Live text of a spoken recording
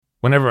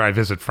Whenever I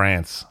visit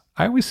France,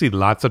 I always see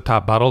lots of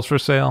top bottles for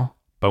sale,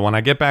 but when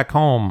I get back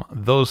home,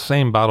 those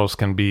same bottles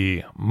can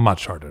be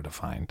much harder to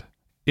find,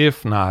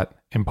 if not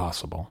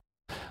impossible.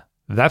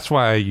 That's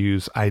why I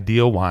use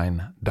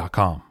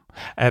idealwine.com.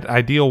 At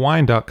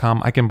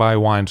idealwine.com, I can buy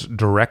wines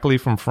directly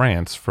from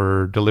France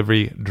for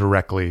delivery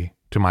directly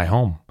to my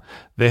home.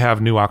 They have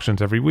new auctions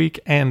every week,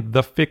 and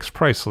the fixed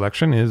price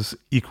selection is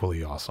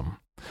equally awesome.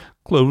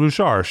 Clos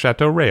Rougeard,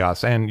 Chateau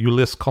Rayas, and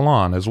Ulysse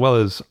Collin, as well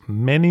as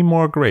many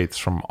more greats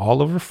from all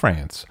over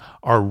France,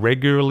 are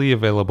regularly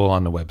available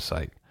on the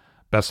website.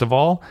 Best of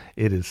all,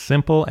 it is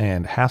simple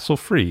and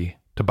hassle-free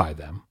to buy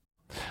them.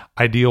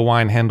 Ideal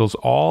Wine handles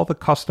all the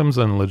customs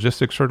and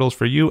logistics hurdles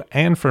for you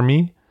and for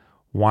me.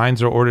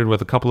 Wines are ordered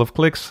with a couple of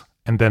clicks,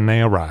 and then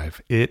they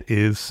arrive. It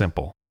is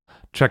simple.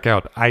 Check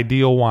out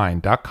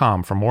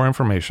idealwine.com for more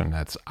information.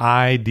 That's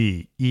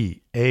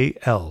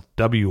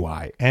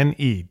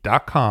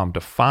IDEALWINE.com to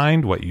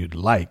find what you'd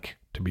like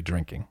to be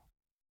drinking.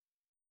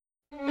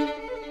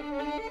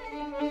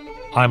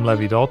 I'm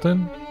Levi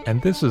Dalton,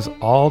 and this is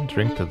All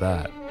Drink to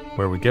That,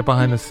 where we get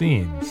behind the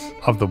scenes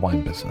of the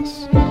wine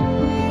business.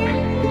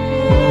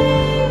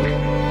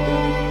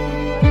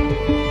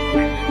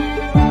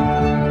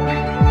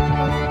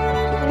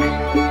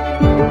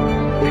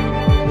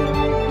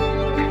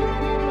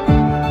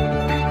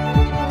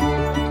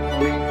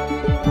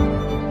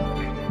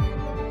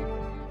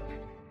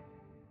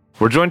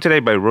 We're joined today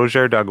by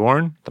Roger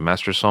Dagorn, the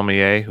master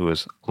sommelier who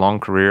has a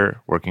long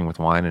career working with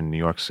wine in New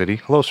York City.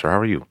 Hello, sir. How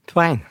are you?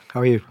 Fine.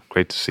 How are you?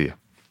 Great to see you.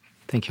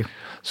 Thank you.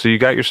 So you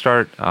got your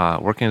start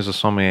working as a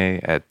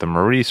sommelier at the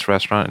Maurice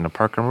restaurant in the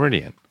Parker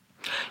Meridian.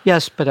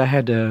 Yes, but I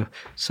had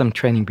some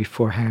training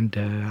beforehand.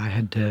 I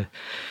had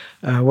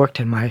worked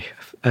in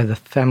the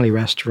family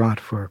restaurant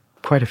for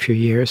quite a few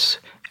years,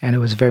 and it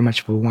was very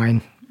much of a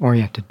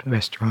wine-oriented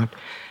restaurant.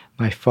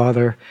 My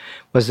father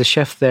was the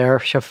chef there,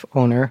 chef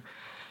owner,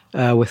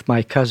 with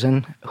my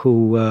cousin,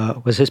 who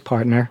was his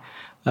partner,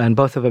 and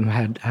both of them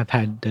have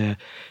had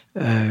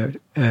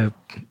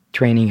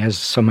training as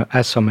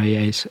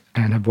sommeliers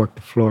and have worked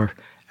the floor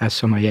as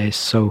sommeliers.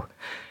 So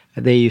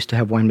they used to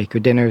have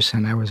winemaker dinners,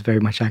 and I was very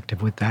much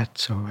active with that.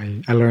 So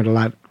I learned a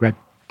lot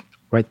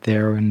right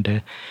there,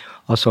 and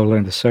also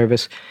learned the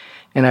service.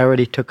 And I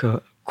already took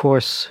a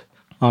course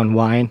on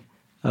wine,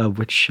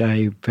 which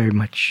I very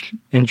much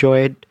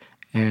enjoyed.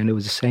 And it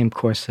was the same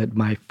course that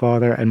my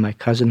father and my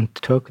cousin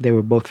took. They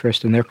were both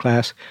first in their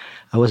class.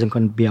 I wasn't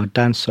going to be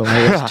outdone, so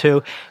I was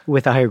too,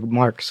 with higher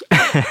marks.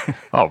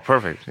 Oh,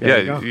 perfect.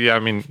 Yeah. I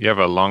mean, you have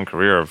a long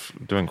career of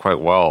doing quite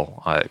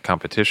well at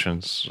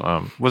competitions.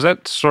 Was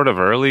that sort of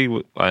early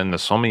in the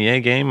sommelier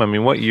game? I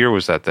mean, what year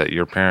was that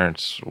your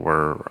parents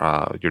were,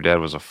 your dad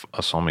was a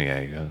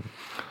sommelier?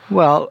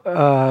 Well,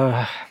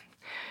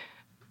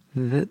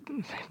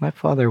 my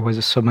father was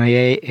a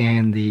sommelier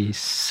in the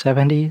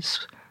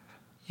 70s.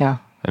 Yeah,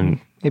 and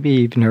maybe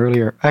even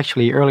earlier.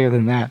 Actually, earlier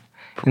than that,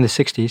 in the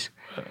 60s.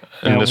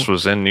 And this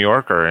was in New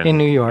York or in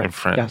New York, in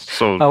France? Yes.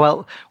 So,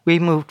 well, we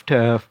moved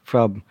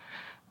from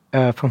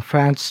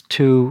France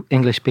to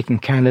English-speaking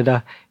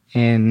Canada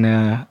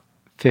in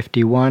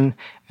 51,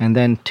 and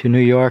then to New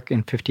York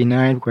in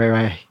 59,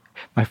 where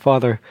my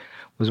father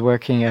was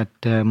working at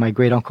my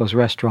great-uncle's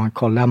restaurant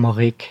called La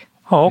Maurique.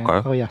 Oh,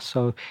 okay. Yeah,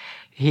 so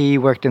he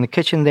worked in the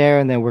kitchen there,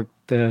 and then worked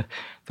the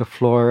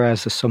floor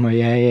as a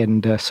sommelier,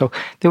 and so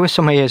there were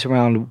sommeliers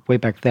around way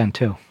back then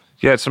too.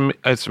 Yeah, it's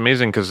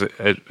amazing because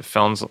it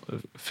feels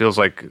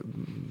like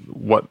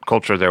what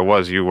culture there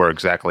was, you were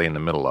exactly in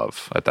the middle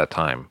of at that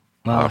time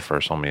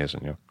for sommeliers in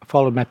New York. I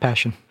followed my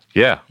passion.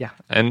 Yeah.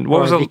 And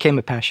it became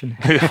a passion.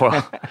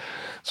 Well,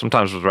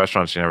 sometimes with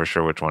restaurants, you're never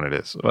sure which one it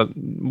is. But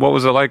what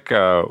was it like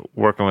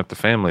working with the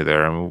family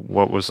there? I mean,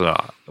 what was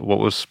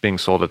being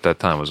sold at that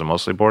time? Was it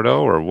mostly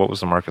Bordeaux, or what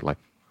was the market like?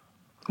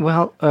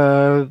 Well,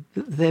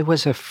 there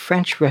was a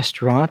French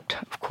restaurant,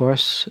 of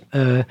course,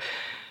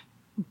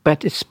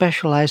 but it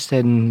specialized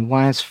in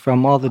wines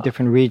from all the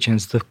different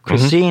regions. The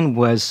cuisine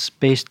was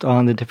based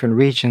on the different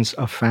regions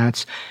of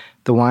France.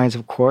 The wines,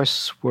 of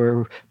course,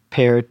 were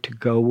paired to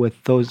go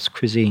with those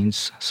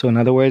cuisines. So in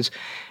other words,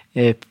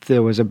 if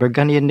there was a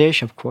Burgundian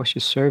dish, of course,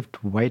 you served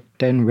white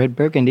and red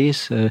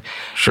Burgundies.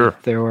 Sure.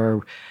 If there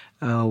were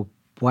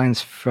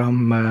wines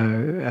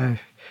from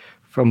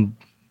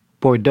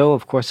Bordeaux,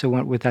 of course, I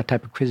went with that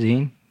type of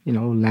cuisine,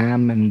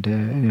 lamb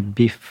and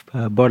beef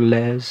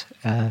bordelaise.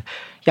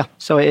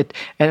 So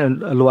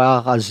and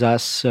Loire,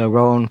 Alsace,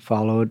 Rhône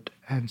followed.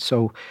 And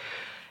so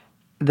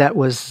that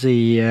was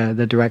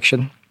the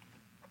direction.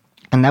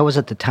 And that was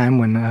at the time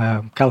when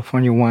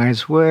California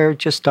wines were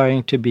just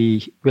starting to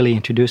be really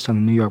introduced on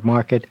the New York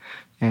market.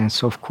 And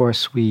so, of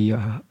course, we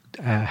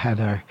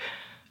had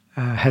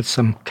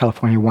some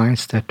California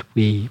wines that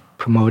we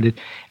promoted.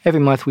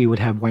 Every month we would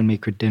have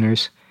winemaker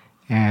dinners,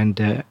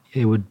 and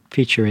it would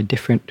feature a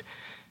different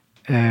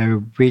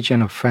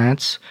region of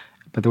France,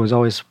 but there was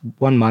always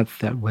 1 month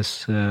that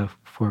was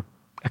for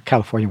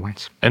California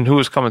wines. And who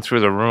was coming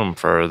through the room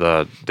for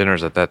the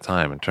dinners at that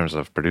time in terms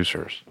of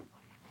producers?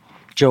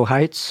 Joe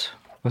Heitz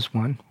was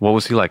one. What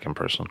was he like in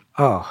person?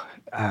 Oh,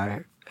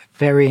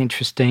 very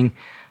interesting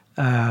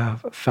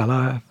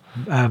fella,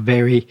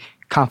 very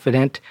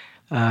confident,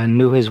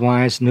 knew his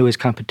wines, knew his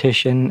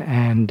competition,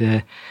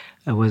 and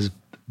was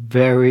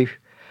very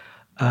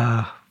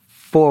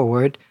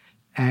forward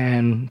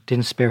and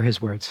didn't spare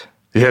his words.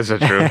 Yes,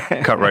 that's true.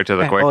 Cut right to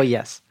the quick. Oh,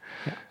 yes.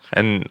 Yeah.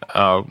 And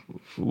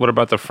what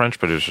about the French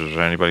producers? Is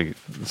there anybody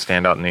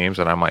standout names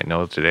that I might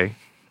know today?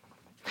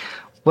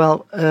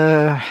 Well,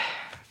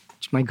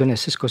 my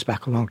goodness, this goes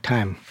back a long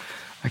time.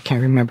 I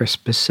can't remember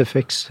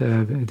specifics.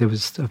 There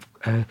was, of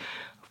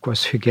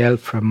course, Hugel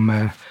from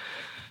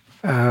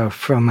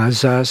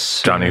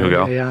Alsace. Johnny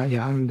Hugel.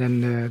 Yeah. And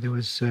then there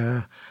was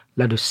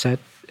La Doucette.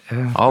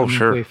 Oh,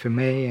 sure.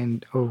 Guéfumé,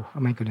 and oh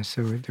my goodness,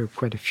 there were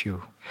quite a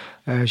few.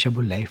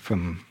 Jaboulet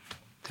from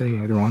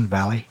the Rhone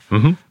Valley.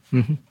 Mm-hmm.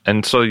 Mm-hmm.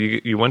 And so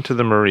you went to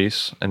the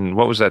Maurice, and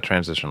what was that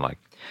transition like?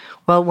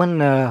 Well, when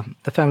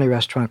the family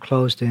restaurant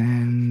closed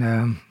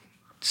in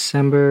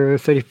December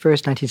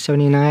 31st,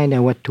 1979, I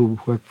went to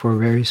work for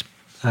various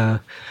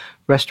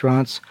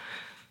restaurants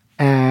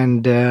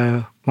and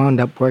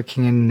wound up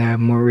working in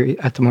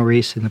at the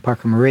Maurice in the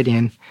Parker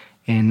Meridian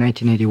in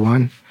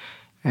 1981.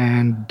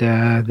 And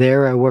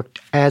there I worked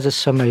as a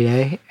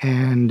sommelier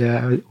and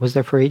was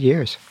there for 8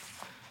 years.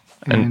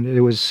 And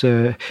it was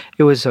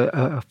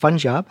a fun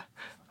job,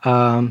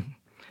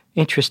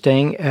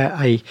 interesting.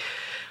 I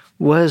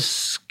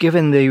was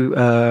given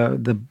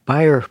the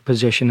buyer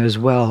position as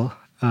well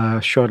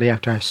shortly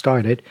after I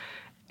started,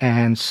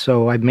 and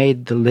so I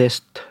made the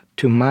list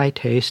to my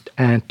taste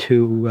and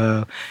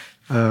to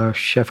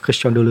Chef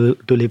Christian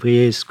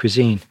Dolivrier's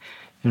cuisine.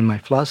 And my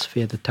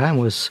philosophy at the time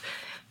was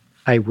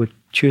I would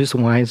choose the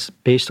wines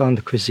based on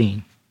the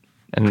cuisine.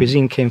 And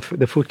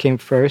the food came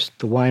first.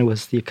 The wine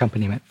was the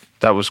accompaniment.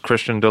 That was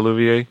Christian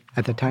Dolivier?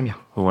 At the time, yeah.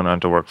 Who went on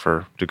to work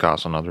for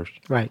Ducasse and others?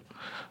 Right.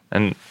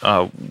 And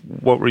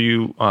what were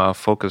you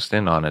focused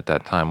in on at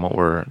that time? What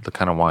were the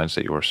kind of wines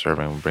that you were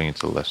serving and bringing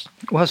to the list?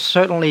 Well,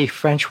 certainly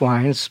French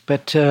wines,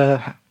 but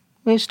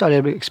we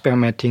started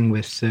experimenting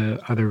with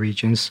other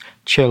regions.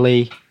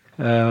 Chile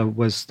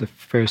was the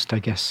first, I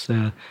guess,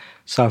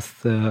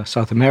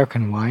 South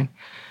American wine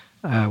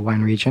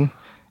region.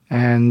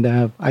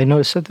 And I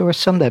noticed that there were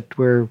some that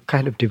were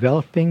kind of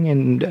developing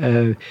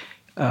and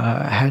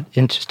had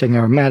interesting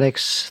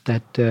aromatics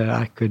that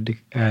I could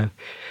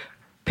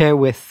pair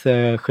with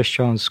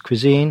Christian's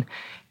cuisine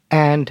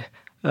and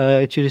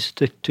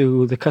introduced it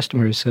to the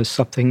customers as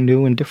something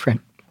new and different.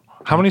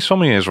 How many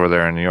sommeliers were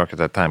there in New York at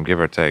that time, give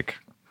or take?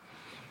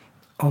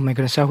 Oh, my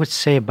goodness, I would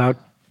say about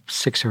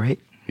 6 or 8.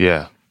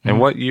 Yeah. And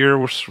what year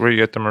were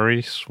you at the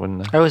Maurice?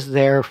 I was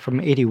there from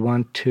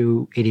 81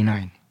 to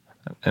 89.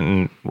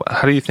 And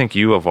how do you think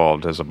you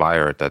evolved as a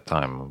buyer at that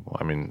time?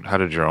 I mean, how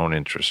did your own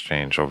interest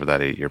change over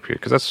that 8-year period?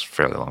 Because that's a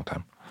fairly long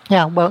time.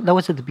 Yeah, well, that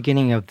was at the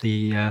beginning of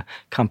the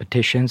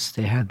competitions.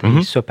 They had the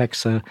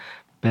Sopex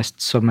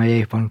Best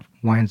Sommelier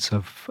Wines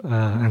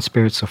and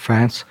Spirits of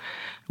France,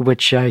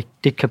 which I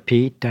did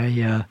compete.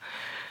 I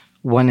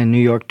won in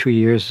New York 2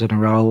 years in a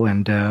row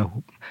and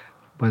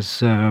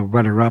was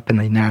runner-up in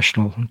the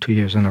national 2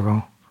 years in a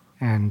row.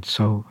 And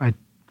so I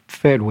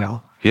fared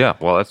well. Yeah,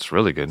 well, that's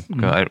really good.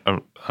 I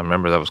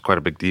remember that was quite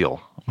a big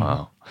deal,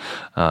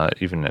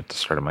 even at the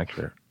start of my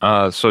career.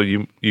 So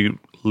you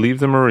leave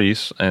the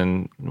Maurice,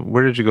 and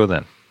where did you go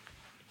then?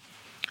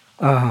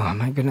 Oh,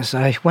 my goodness.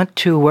 I went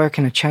to work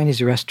in a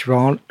Chinese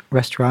restaurant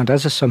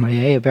as a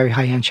sommelier, a very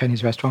high-end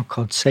Chinese restaurant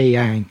called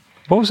Seiyang.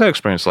 What was that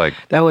experience like?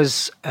 That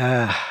was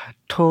a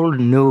total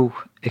new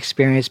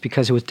experience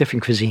because it was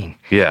different cuisine.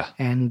 Yeah.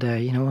 And,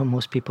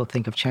 most people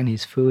think of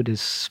Chinese food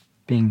as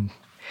being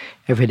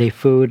everyday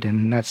food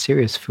and not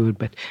serious food,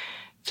 but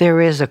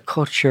there is a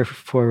culture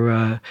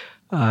for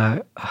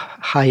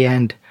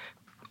high-end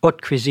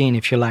haute cuisine,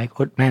 if you like,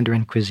 haute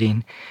Mandarin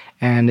cuisine,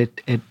 and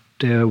it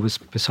was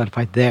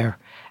personified there.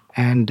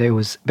 And it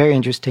was very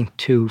interesting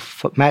to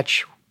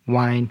match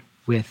wine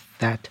with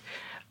that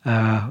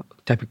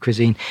type of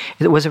cuisine.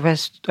 It was a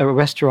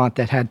restaurant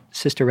that had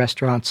sister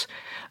restaurants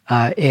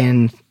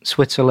in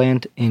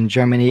Switzerland, in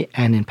Germany,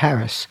 and in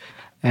Paris,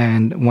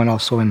 and one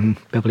also in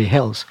Beverly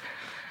Hills.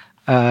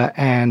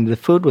 And the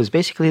food was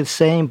basically the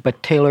same,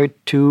 but tailored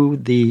to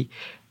the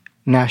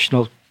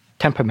national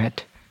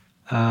temperament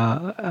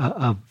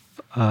of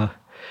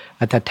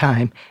at that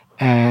time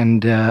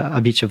and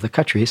of each of the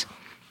countries.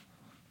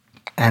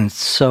 And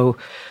so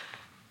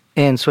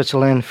in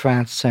Switzerland,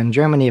 France, and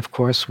Germany, of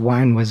course,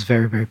 wine was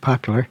very, very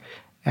popular.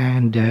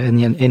 And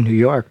in New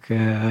York,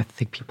 I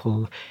think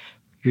people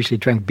usually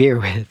drank beer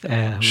with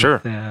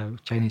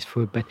Chinese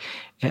food. But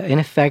in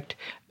effect,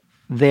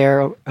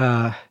 there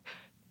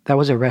that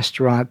was a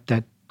restaurant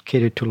that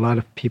catered to a lot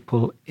of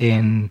people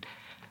in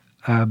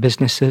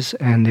businesses,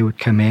 and they would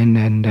come in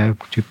and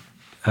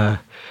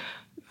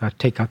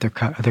take out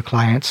their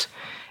clients,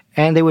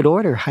 and they would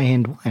order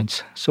high-end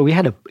wines. So we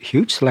had a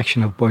huge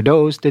selection of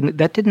Bordeaux.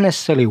 That didn't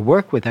necessarily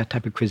work with that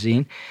type of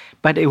cuisine,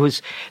 but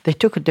they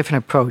took a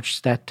different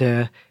approach.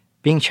 That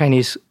being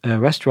Chinese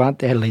restaurant,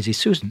 they had lazy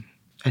Susan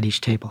at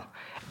each table,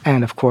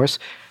 and of course,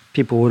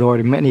 people would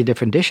order many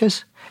different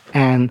dishes,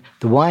 and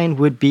the wine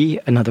would be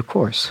another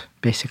course,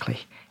 basically.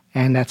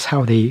 And that's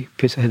how they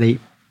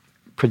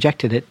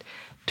projected it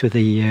to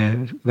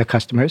the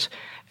customers.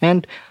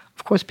 And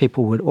of course,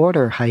 people would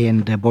order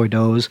high-end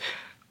Bordeaux,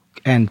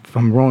 and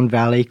from Rhone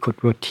Valley, Côte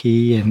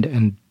Rôtie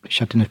and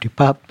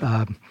Châteauneuf-du-Pape,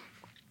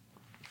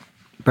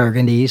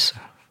 Burgundies,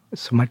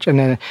 so much,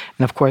 and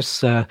of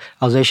course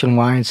Alsatian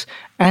wines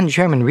and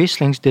German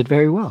Rieslings did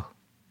very well.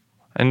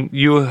 And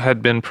you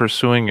had been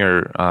pursuing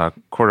your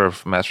Court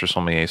of Master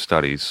Sommelier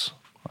studies,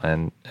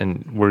 and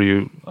were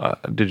you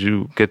did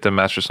you get the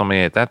Master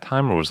Sommelier at that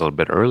time, or was it a little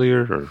bit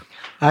earlier? Or?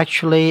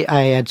 Actually,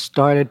 I had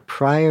started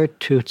prior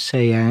to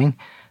Tseyang,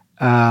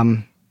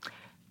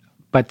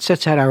 but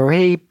since I'd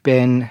already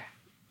been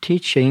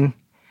teaching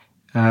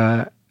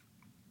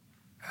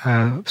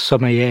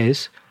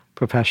sommeliers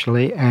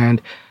professionally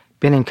and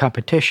been in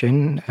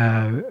competition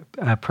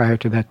prior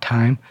to that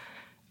time,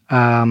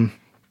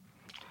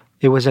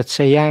 it was at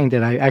Tseyang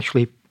that I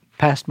actually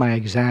passed my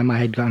exam. I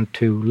had gone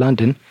to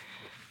London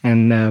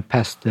and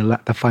passed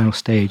the final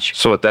stage.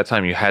 So at that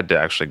time, you had to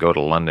actually go to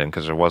London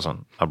because there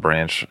wasn't a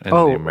branch in the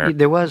American...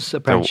 there was a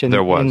branch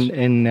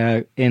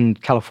in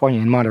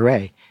California, in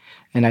Monterey,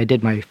 and I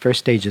did my first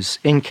stages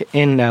in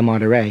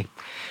Monterey.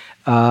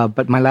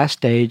 But my last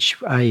stage,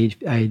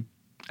 I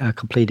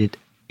completed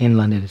in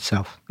London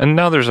itself. And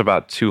now there's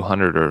about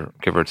 200, or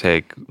give or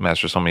take,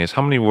 Master Sommeliers.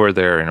 How many were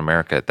there in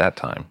America at that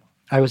time?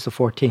 I was the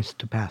 14th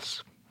to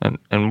pass.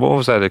 And what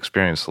was that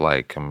experience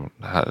like?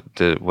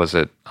 Was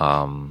it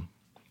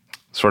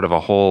sort of a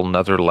whole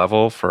nother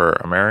level for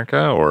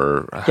America,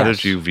 or how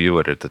did you view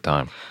it at the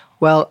time?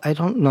 Well, I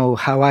don't know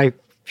how I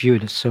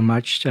viewed it so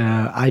much.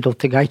 I don't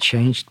think I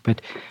changed,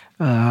 but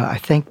I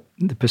think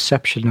the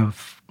perception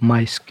of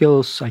my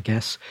skills, I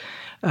guess,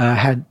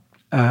 had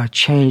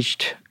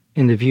changed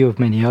in the view of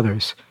many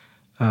others.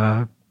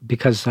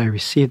 Because I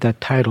received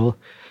that title,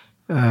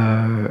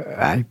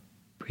 I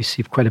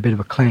received quite a bit of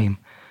acclaim.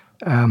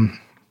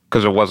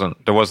 Because there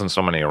wasn't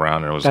so many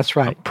around, and it was That's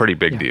right. a pretty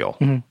big deal.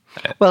 Mm-hmm.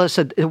 Well, it's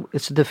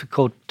a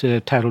difficult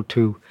title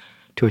to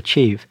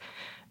achieve.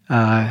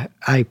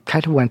 I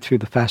kind of went through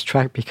the fast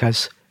track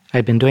because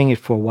I'd been doing it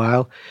for a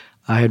while.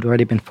 I had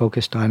already been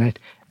focused on it,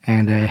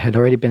 and I had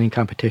already been in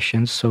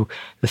competitions. So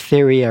the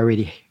theory I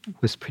already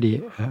was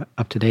pretty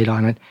up to date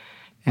on it,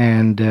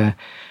 and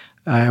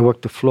I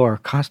worked the floor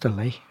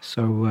constantly.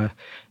 So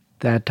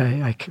that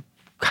I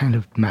kind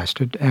of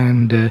mastered.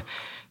 And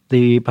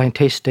the blind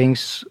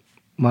tastings,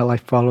 well, I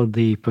followed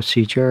the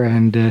procedure,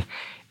 and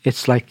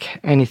it's like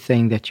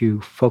anything that you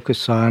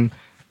focus on,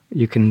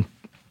 you can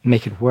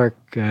make it work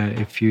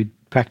if you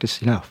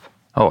practice enough.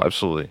 Oh,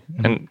 absolutely.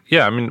 Mm-hmm. And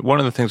yeah, I mean, one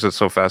of the things that's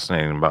so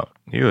fascinating about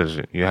you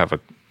is you have a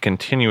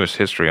continuous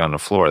history on the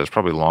floor that's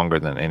probably longer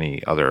than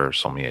any other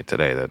sommelier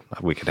today that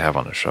we could have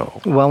on the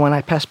show. Well, when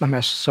I passed my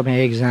Master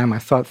Sommelier exam, I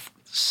thought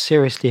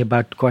seriously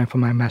about going for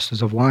my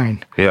Masters of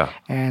Wine. Yeah.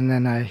 And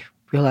then I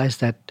realized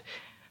that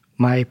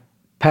my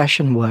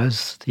passion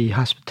was the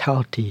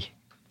hospitality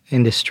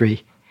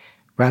industry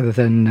rather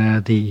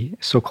than the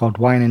so-called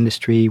wine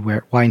industry,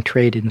 wine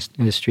trade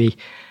industry.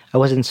 I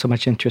wasn't so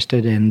much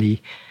interested in the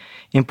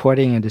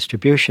importing and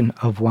distribution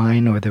of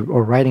wine or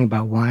writing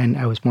about wine.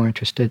 I was more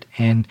interested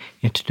in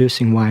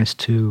introducing wines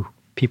to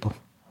people.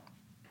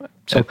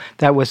 So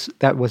that was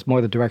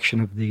more the direction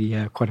of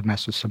the Court of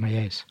Master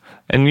Sommeliers.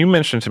 And you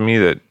mentioned to me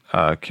that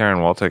Karen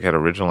Waltek had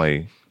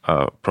originally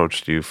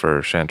approached you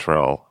for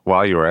Chanterelle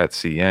while you were at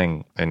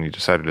Tseyang, and you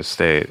decided to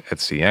stay at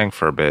Tseyang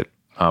for a bit.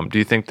 Do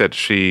you think that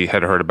she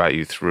had heard about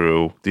you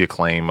through the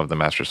acclaim of the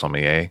Master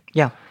Sommelier?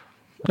 Yeah.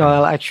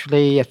 Well,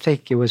 actually, I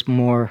think it was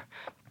more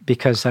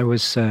because I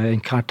was in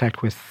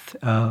contact with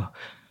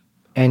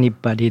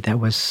anybody that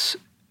was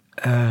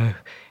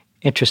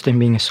interested in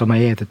being a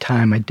sommelier at the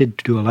time. I did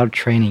do a lot of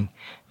training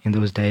in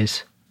those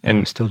days,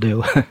 and I still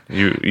do.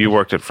 You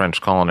worked at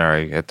French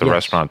Culinary at the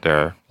restaurant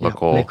there,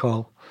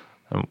 L'École.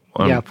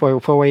 Yeah,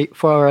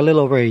 for a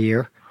little over a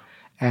year,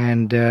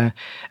 and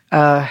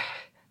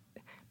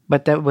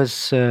but that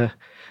was a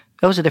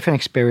different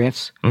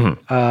experience.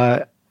 Mm-hmm.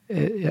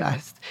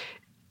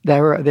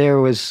 There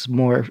was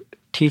more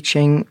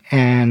teaching,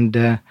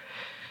 and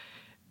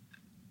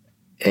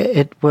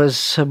it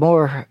was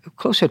more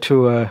closer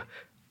to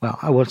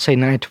I won't say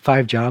 9 to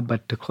 5 job,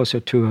 but closer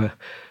to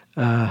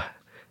a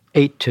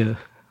 8 to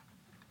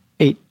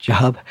 8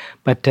 job.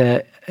 But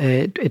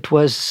it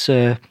was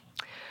I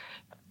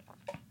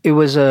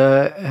was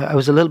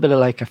a little bit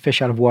like a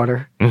fish out of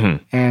water,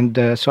 mm-hmm.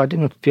 and so I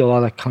didn't feel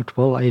all that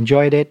comfortable. I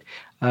enjoyed it,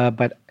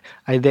 but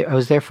I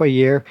was there for a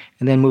year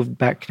and then moved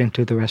back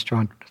into the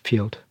restaurant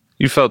field.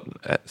 You felt,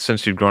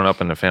 since you'd grown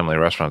up in a family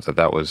restaurant,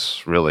 that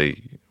was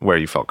really where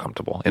you felt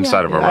comfortable,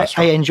 inside of a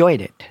restaurant. I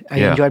enjoyed it. I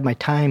enjoyed my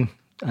time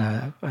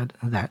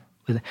that.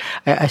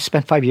 I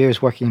spent 5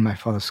 years working in my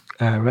father's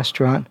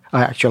restaurant,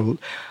 actually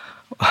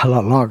a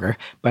lot longer,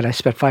 but I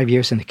spent 5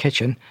 years in the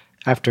kitchen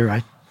after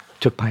I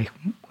took my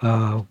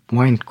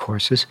wine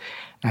courses.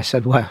 And I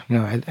said, well,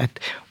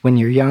 when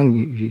you're young,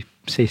 you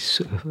say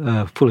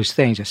foolish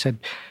things. I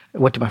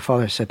went to my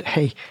father and said,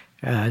 hey,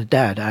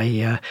 Dad,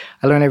 I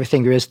learned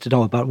everything there is to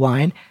know about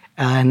wine,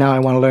 Now I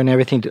want to learn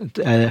everything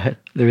there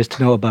is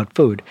to know about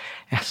food.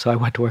 So I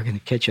went to work in the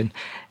kitchen,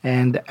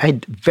 and I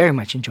very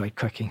much enjoyed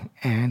cooking,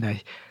 and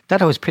I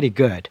thought I was pretty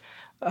good.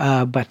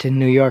 But in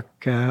New York,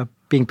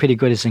 being pretty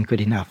good isn't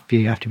good enough.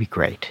 You have to be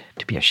great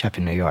to be a chef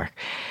in New York.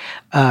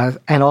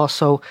 And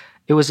also,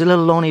 it was a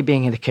little lonely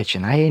being in the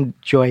kitchen. I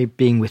enjoy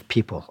being with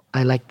people.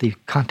 I like the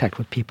contact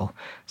with people.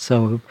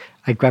 So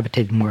I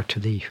gravitated more to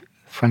the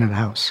front of the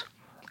house.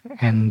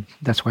 And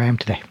that's where I am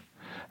today.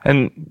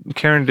 And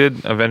Karen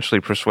did eventually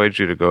persuade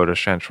you to go to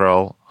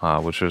Chanterelle,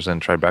 which was in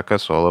Tribeca,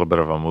 so a little bit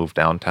of a move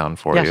downtown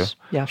for you.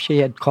 Yeah, she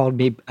had called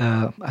me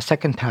a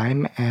second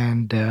time,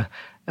 and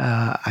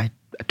I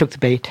took the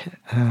bait,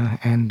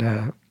 and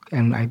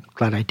I'm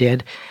glad I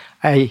did.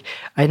 I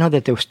know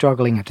that they were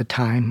struggling at the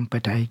time,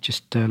 but I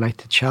just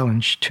liked the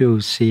challenge to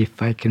see if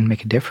I can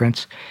make a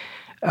difference.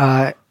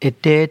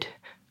 It did.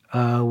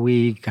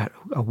 We got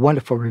a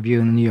wonderful review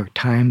in the New York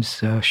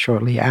Times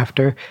shortly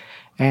after,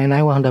 and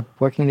I wound up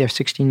working there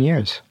 16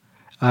 years.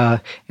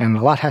 And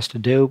a lot has to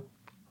do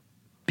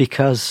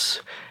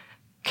because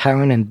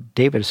Karen and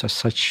David are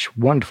such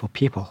wonderful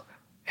people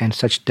and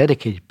such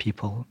dedicated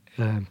people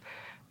and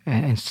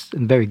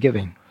very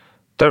giving.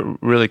 That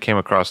really came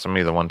across to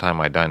me the one time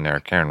I dined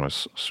there. Karen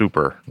was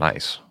super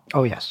nice.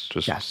 Oh, yes.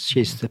 Yes,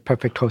 she's the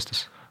perfect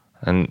hostess.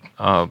 And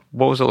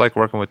what was it like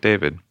working with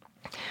David?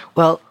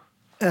 Well,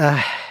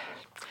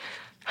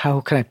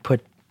 how can I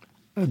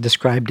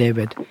describe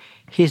David?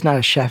 He's not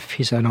a chef,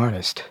 he's an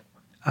artist.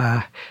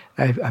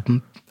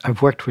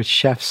 I've worked with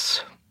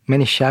chefs,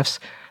 many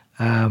chefs.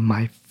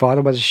 My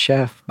father was a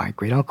chef, my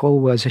great-uncle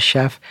was a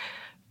chef.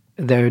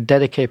 They're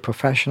dedicated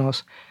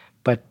professionals,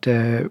 but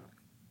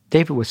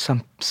David was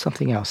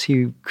something else.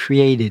 He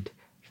created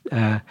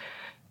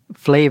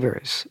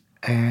flavors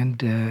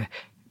and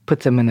put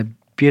them in a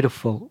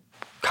beautiful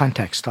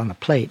context on the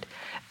plate.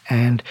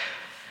 And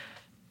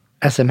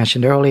as I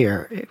mentioned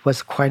earlier, it was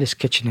the quietest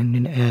kitchen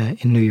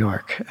in New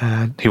York.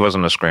 He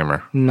wasn't a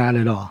screamer. Not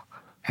at all.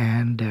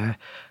 And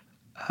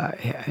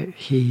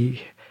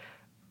he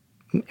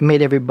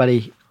made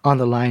everybody on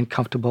the line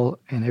comfortable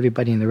and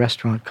everybody in the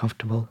restaurant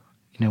comfortable,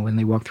 when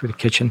they walked through the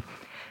kitchen.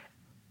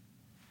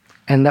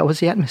 And that was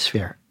the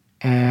atmosphere.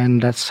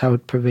 And that's how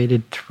it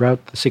pervaded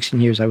throughout the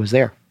 16 years I was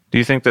there. Do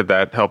you think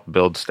that helped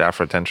build staff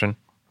retention?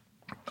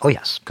 Oh,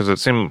 yes. Because it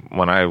seemed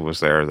when I was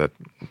there that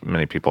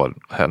many people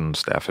on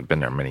staff had been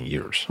there many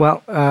years.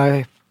 Well,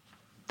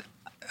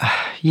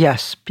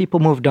 yes, people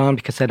moved on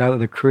because they had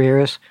other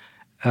careers.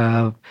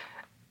 And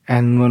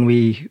when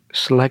we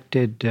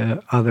selected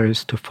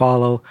others to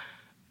follow,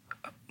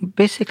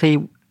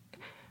 basically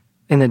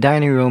in the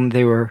dining room,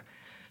 they were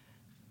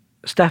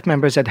staff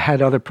members that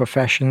had other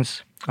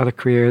professions, other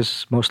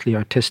careers, mostly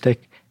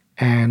artistic,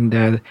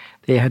 and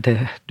they had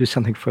to do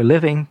something for a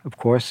living, of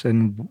course,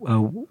 and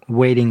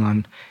waiting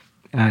on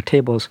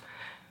tables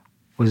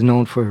was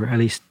known for at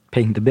least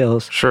paying the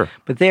bills. Sure.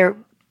 But there,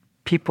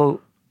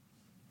 people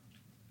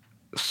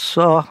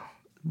saw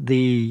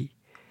the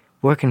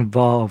work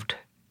involved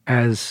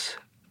as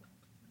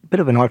a bit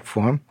of an art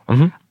form,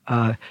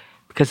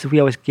 because we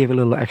always gave a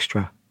little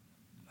extra,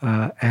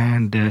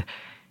 and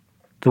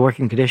the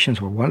working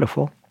conditions were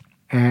wonderful,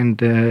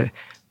 and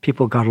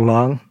people got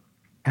along,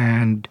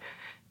 and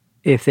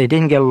if they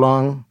didn't get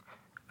along,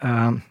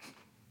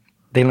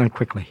 they learned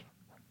quickly.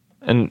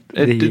 And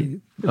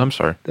I'm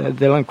sorry.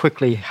 They learned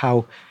quickly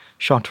how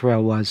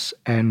Chanterelle was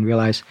and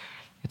realized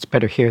it's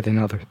better here than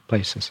other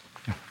places.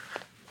 Yeah.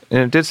 And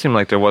it did seem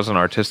like there was an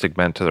artistic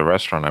bent to the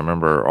restaurant. I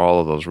remember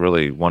all of those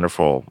really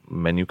wonderful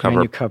menu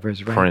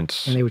covers, right.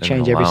 Prints. And they would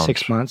change every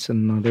 6 months,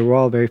 and they were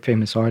all very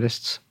famous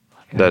artists.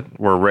 That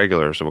were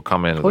regulars that would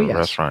come into the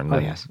restaurant.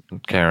 And yes.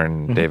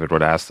 Karen, David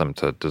would ask them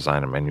to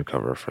design a menu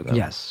cover for them.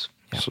 Yes.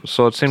 Yeah.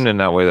 So it seemed in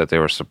that way that they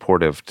were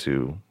supportive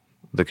to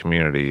the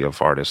community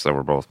of artists that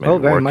were both maybe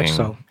very working much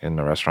so. in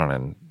the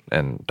restaurant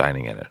and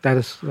dining in it. That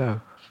is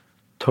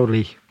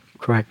totally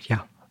correct, yeah.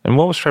 And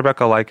what was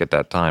Tribeca like at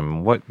that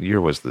time? What year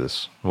was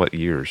this? What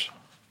years?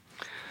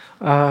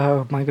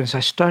 My goodness, I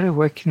started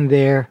working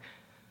there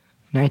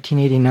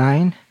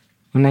 1989.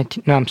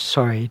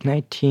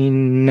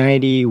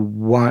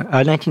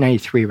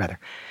 1993 rather.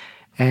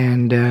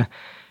 And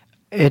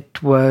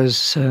it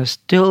was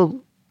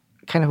still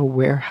kind of a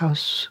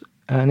warehouse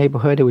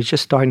neighborhood. It was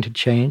just starting to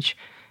change.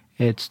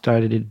 It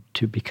started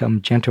to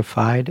become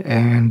gentrified,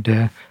 and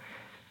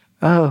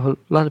a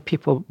lot of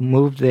people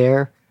moved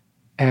there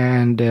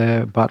and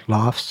bought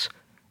lofts,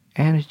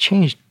 and it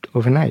changed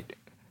overnight.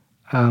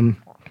 And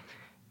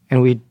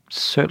we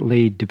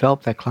certainly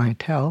developed that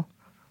clientele.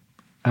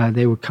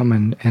 They would come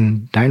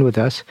and dine with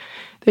us.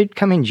 They'd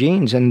come in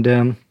jeans, and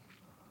in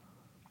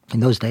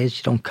those days,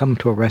 you don't come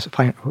to a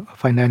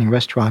fine dining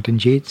restaurant in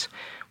jeans.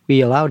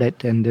 We allowed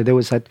it, and there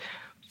was that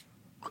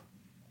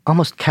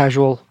almost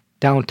casual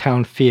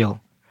downtown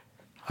feel,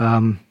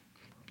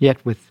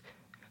 yet with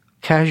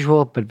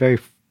casual but very,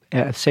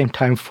 at the same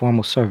time,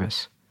 formal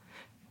service.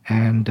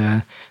 And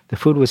the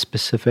food was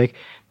specific.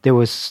 There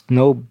was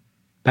no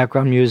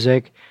background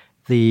music.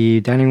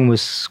 The dining room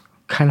was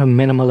kind of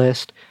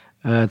minimalist.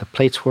 The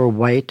plates were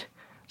white,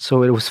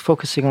 So it was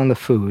focusing on the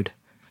food,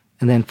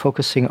 and then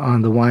focusing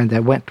on the wine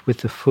that went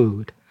with the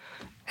food,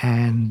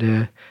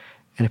 and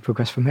it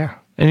progressed from there.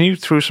 And you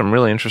threw some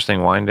really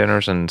interesting wine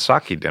dinners and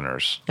sake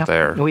dinners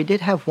there. We did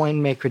have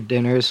winemaker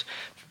dinners,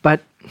 but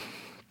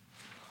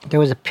there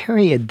was a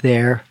period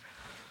there.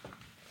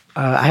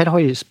 I had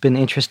always been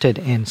interested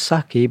in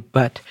sake,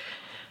 but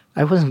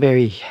I wasn't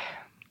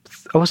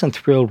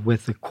thrilled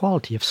with the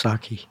quality of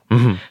sake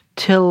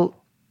till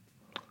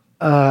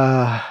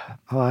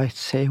I'd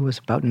say it was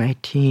about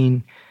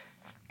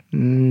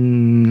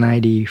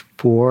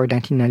 1994,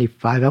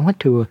 1995. I went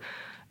to a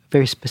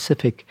very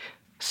specific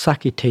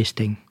sake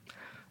tasting,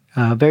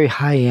 very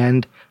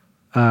high-end,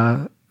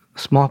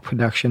 small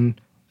production,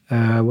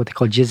 what they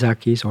call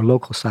jizakis or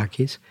local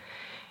sakis,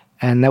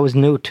 and that was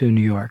new to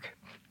New York.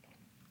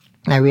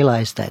 And I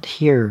realized that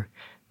here,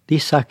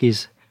 these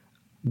sakis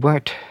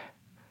weren't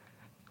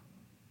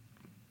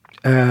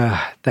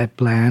that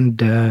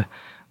bland,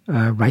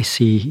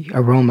 ricey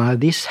aroma.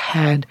 These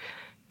had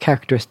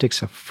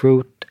characteristics of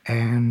fruit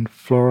and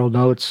floral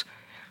notes,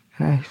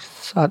 and I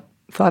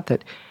thought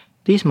that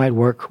these might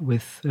work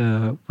with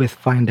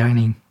fine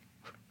dining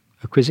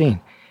cuisine.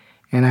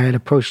 And I had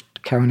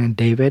approached Karen and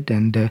David,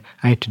 and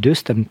I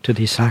introduced them to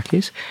these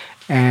sakis,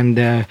 and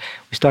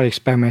we started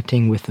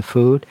experimenting with the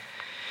food.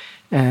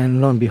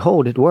 And lo and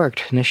behold, it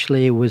worked.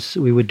 Initially,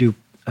 we would do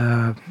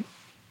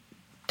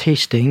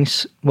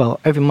tastings.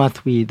 Well, every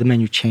month the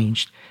menu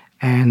changed,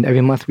 and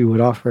every month we would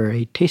offer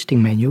a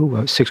tasting menu,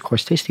 a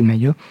 6-course tasting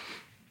menu.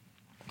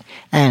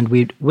 And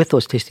with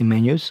those tasting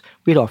menus,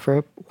 we'd offer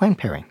a wine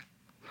pairing.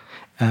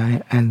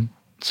 And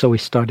so we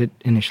started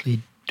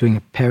initially doing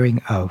a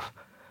pairing of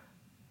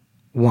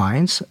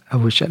wines,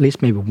 of which at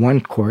least maybe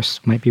one course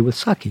might be with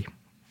sake.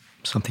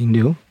 Something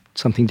new,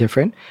 something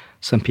different.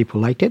 Some people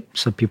liked it,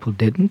 some people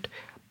didn't.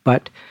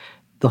 But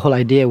the whole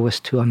idea was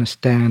to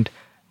understand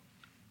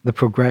the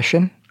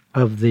progression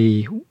of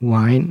the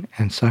wine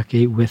and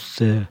sake with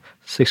the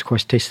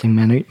 6-course tasting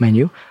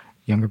menu.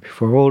 Younger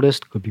before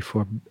oldest, good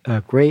before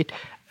great,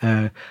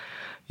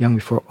 young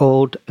before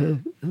old,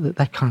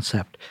 that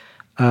concept.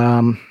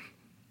 And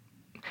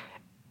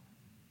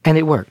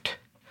it worked.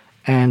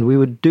 And we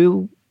would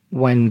do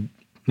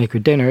winemaker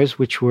dinners,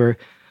 which were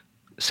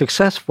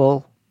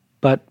successful,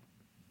 but,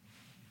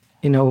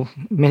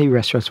 many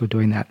restaurants were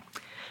doing that.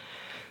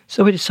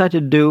 So we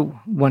decided to do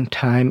one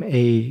time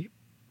a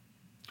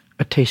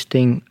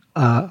tasting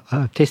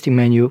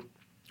menu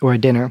or a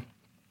dinner,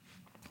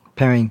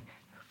 pairing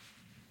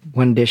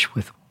one dish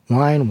with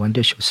wine, one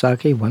dish with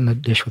sake, one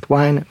dish with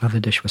wine, another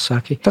dish with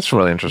sake. That's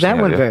really interesting.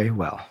 That went very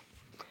well.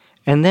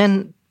 And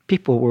then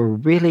people were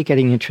really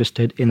getting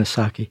interested in the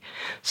sake.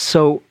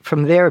 So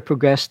from there, it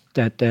progressed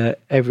that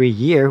every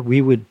year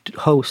we would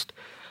host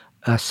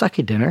a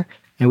sake dinner,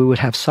 and we would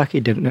have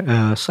sake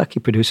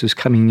producers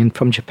coming in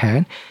from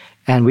Japan,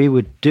 and we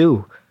would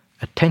do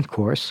a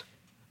 10-course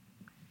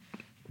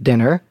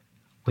dinner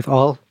with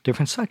all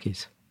different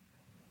sakes.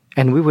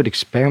 And we would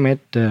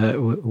experiment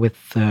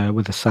with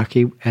the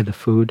sake and the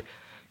food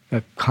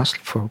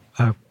constantly for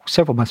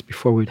several months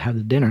before we'd have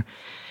the dinner.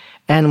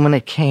 And when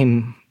it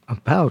came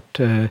about,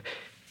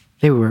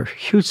 they were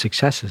huge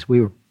successes. We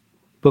were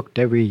booked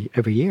every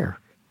year.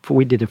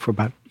 We did it for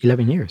about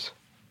 11 years.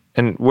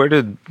 And where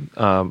did,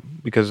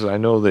 because I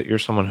know that you're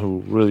someone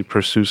who really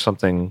pursues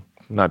something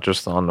not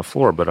just on the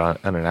floor, but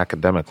on an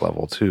academic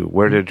level too.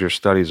 Where did your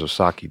studies of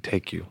sake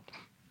take you?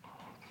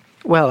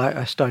 Well,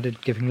 I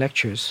started giving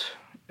lectures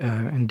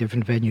in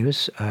different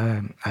venues.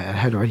 I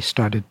had already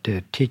started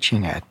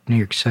teaching at New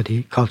York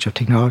City College of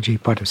Technology,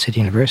 part of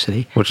City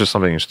University. Which is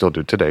something you still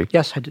do today.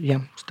 Yes, I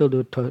do, still do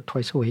it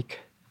twice a week,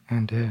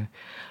 and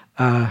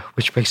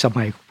which breaks up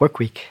my work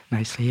week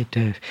nicely.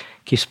 It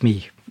keeps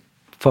me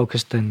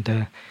focused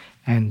and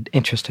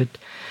interested.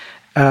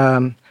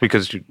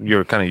 Because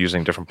you're kind of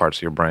using different parts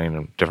of your brain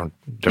and different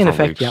in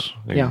effect, weeks.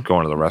 Yeah.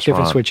 Going to the restaurant.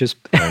 Different switches.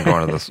 And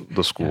going to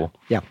the school.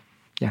 Yeah.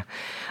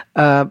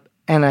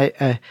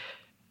 And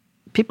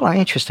people are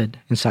interested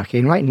in sake,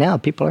 and right now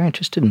people are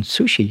interested in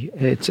sushi.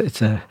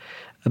 It's a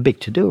big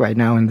to-do right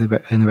now in the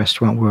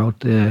restaurant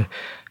world. In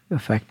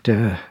fact,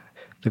 the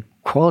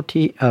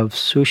quality of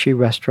sushi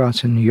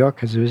restaurants in New York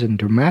has risen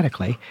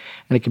dramatically,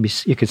 and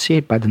you can see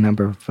it by the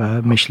number of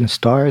Michelin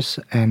stars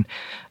and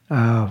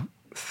 3-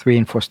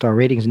 and 4-star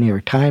ratings in the New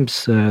York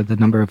Times. The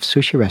number of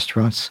sushi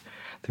restaurants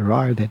there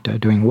are that are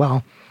doing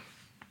well,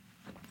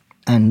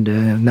 and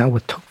now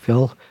with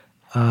Tocqueville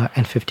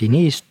and 15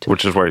 East,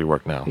 which is where you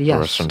work now. Yes.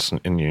 The restaurants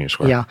in Union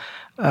Square. Yeah,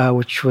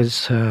 which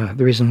was the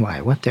reason why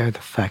I went there. The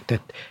fact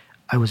that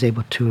I was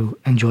able to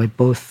enjoy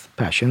both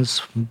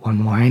passions,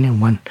 one wine and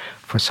one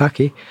for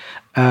sake.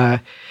 I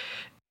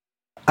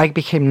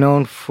became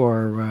known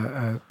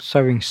for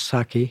serving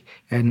sake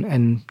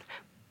and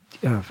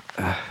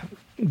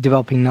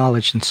developing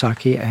knowledge in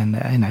sake,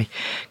 and I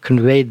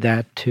conveyed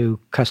that to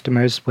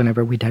customers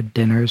whenever we'd had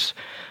dinners.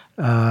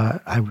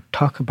 I would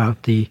talk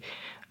about the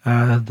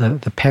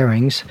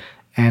pairings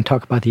and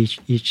talk about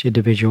each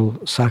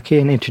individual sake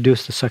and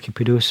introduce the sake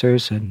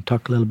producers and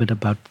talk a little bit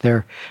about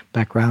their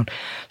background.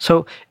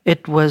 So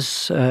it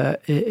was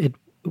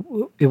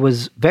it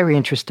was very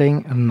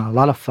interesting and a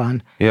lot of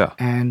fun. Yeah.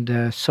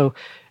 And so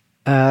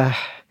I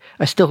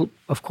still,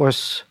 of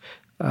course,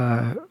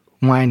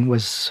 wine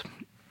was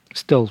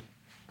still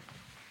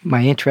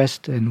my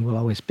interest and will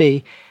always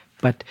be,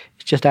 but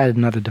it just added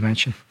another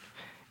dimension.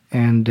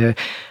 And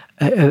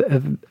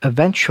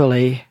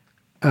eventually,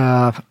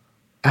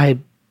 I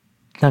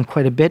done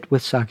quite a bit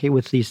with sake,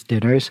 with these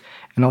dinners,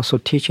 and also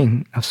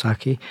teaching of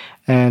sake.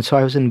 And so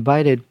I was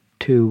invited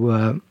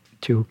to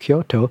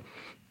Kyoto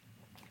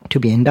to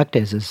be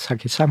inducted as a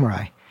sake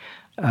samurai.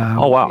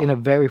 Oh, wow. In a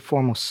very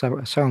formal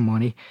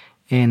ceremony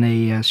in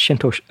a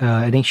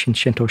an ancient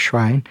Shinto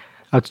shrine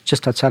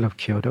just outside of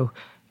Kyoto.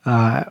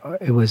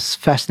 It was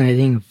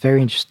fascinating,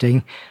 very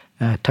interesting,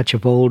 touch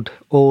of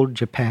old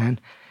Japan.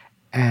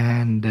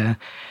 And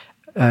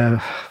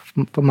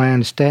from my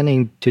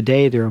understanding,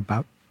 today there are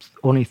about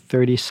only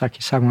 30 sake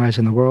samurais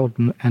in the world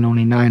and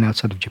only 9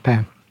 outside of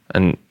Japan.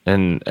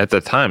 And at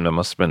the time, that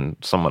must have been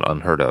somewhat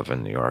unheard of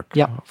in New York.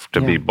 Yeah.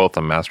 To be both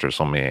a master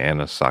sommelier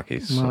and a sake Well,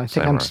 I think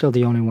samurai. I'm still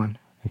the only one.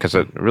 Because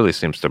it really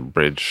seems to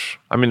bridge.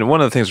 I mean,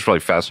 one of the things that's really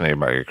fascinating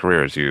about your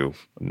career is you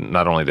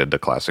not only did the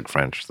classic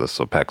French, the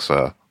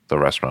Sopexa, the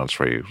restaurants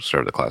where you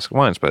serve the classic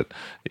wines, but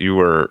you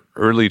were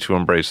early to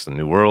embrace the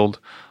New World,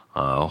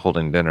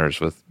 holding dinners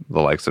with the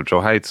likes of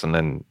Joe Heitz, and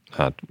then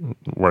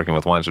working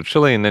with wines of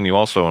Chile. And then you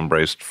also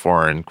embraced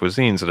foreign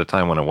cuisines at a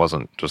time when it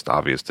wasn't just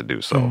obvious to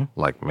do so,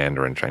 like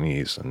Mandarin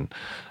Chinese. And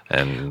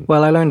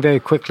Well, I learned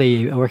very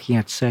quickly working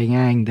at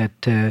Sayang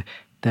that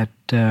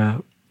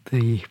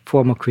the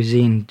formal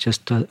cuisine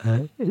just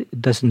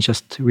doesn't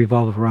just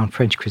revolve around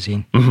French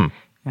cuisine.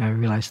 I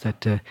realized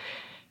that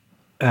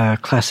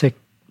classic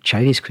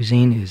Chinese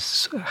cuisine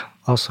is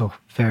also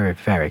very,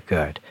 very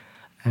good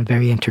and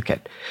very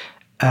intricate,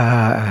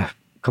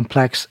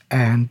 complex,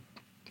 and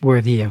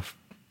worthy of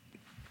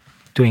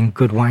doing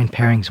good wine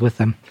pairings with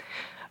them.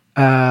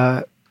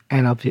 And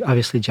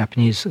obviously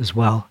Japanese as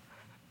well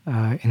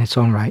in its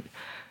own right.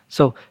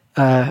 So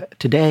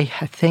today,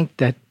 I think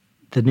that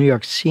the New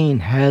York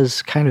scene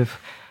is kind of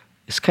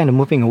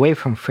moving away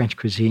from French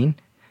cuisine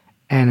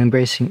and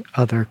embracing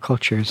other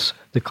cultures,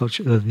 the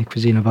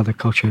cuisine of other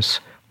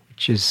cultures,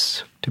 which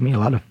is to me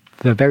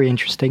very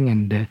interesting,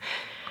 and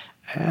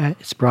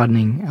it's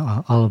broadening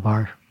all of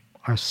our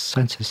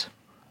senses.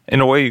 in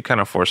a way, you kind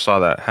of foresaw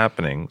that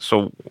happening.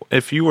 So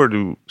if you were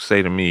to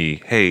say to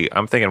me, hey,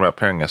 I'm thinking about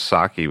pairing a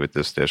sake with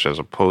this dish as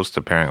opposed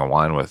to pairing a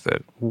wine with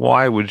it,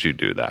 why would you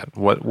do that?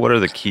 What are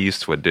the keys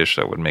to a dish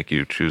that would make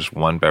you choose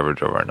one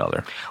beverage over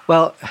another?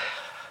 Well,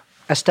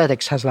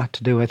 aesthetics has a lot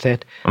to do with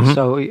it. Mm-hmm.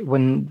 So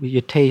when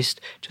you taste,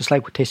 just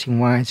like with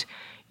tasting wines,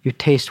 you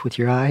taste with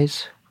your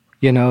eyes,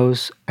 your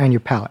nose, and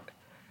your palate.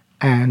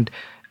 And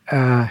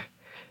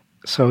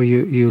so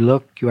you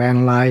look, you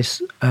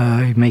analyze,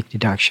 you make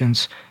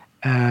deductions.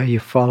 You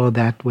follow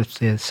that with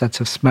the sense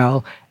of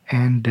smell,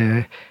 and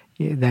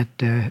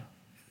that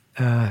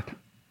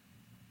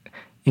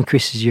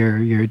increases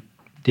your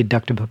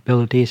deductive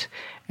abilities.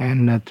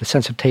 And the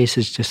sense of taste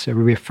is just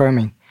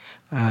reaffirming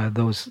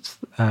those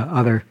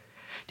other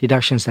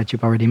deductions that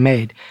you've already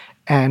made.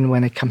 And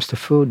when it comes to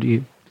food,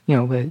 you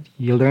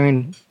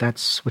learn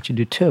that's what you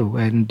do too,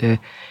 and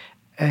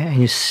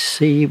you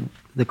see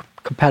the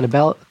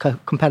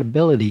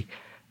compatibility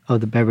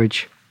of the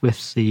beverage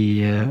with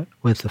the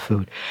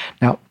food.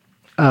 Now,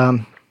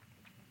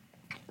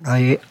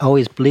 I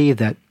always believe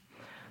that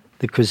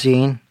the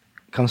cuisine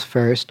comes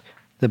first,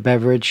 the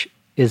beverage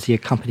is the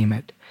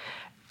accompaniment.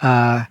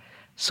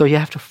 So you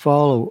have to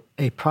follow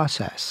a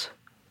process.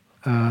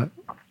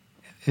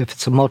 If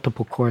it's a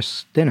multiple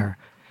course dinner,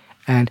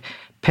 and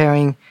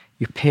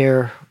you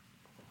pair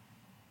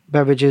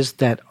beverages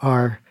that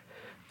are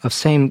of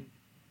same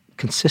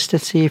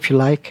consistency, if you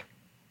like,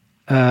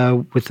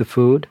 with the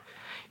food.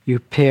 You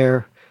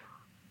pair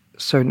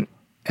certain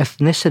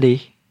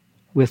ethnicity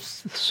with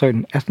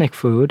certain ethnic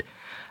food,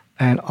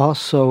 and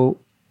also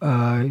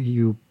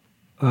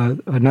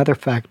another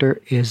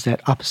factor is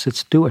that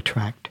opposites do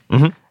attract.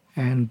 Mm-hmm.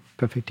 And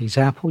perfect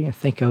example, you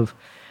think of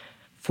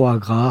foie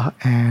gras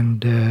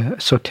and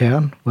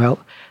sauterne. Well,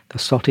 the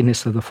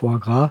saltiness of the foie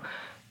gras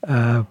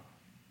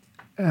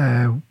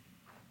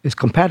is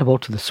compatible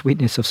to the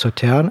sweetness of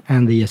sauterne,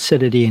 and the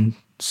acidity in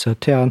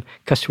sauterne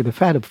cuts through the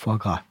fat of foie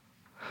gras.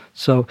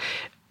 So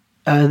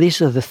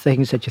these are the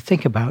things that you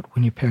think about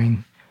when you're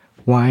pairing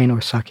wine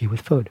or sake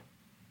with food.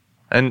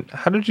 And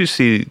how did you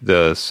see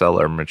the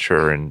cellar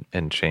mature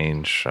and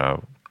change?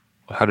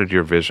 How did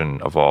your vision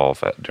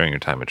evolve during your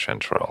time at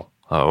Chanterelle?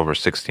 Over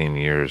 16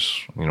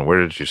 years, where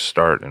did you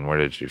start and where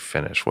did you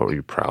finish? What were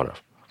you proud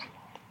of?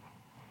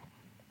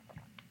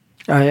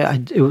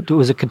 It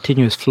was a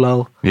continuous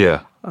flow.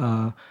 Yeah.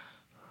 I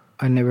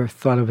never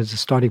thought of it as a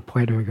starting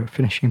point or a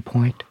finishing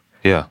point.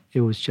 Yeah.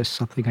 It was just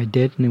something I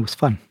did, and it was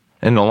fun.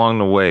 And along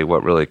the way,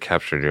 what really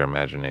captured your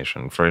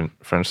imagination? For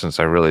instance,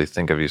 I really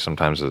think of you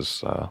sometimes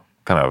as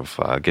kind of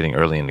getting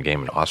early in the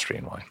game in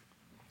Austrian wine.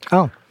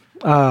 Oh,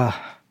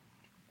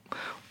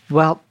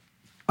 Well,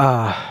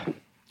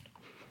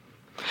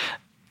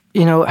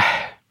 you know,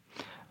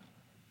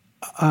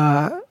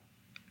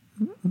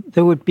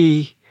 there would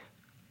be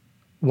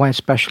wine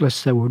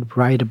specialists that would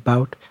write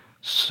about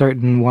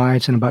certain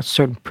wines and about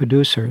certain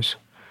producers.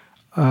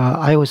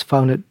 I always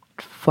found it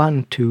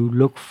fun to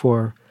look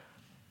for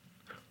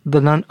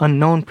the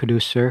unknown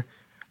producer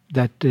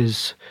that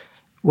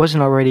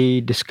wasn't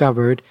already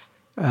discovered,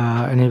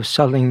 and he was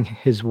selling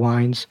his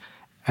wines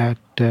at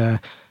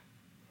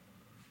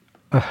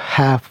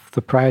half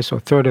the price or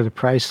a third of the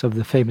price of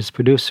the famous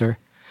producer.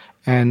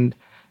 And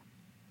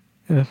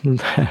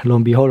lo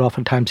and behold,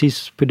 oftentimes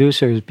these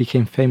producers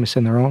became famous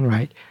in their own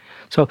right.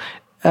 So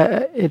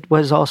it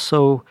was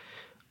also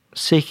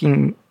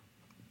seeking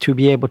to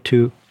be able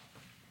to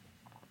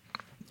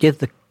give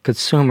the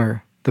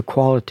consumer the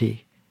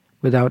quality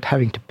without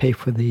having to pay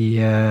for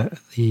the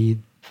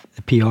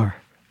PR.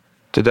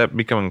 Did that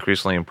become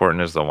increasingly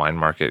important as the wine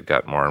market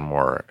got more and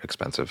more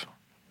expensive?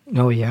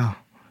 Oh yeah,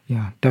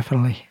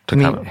 definitely.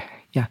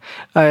 Yeah.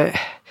 The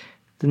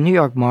New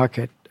York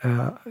market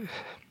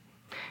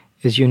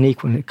is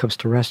unique when it comes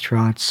to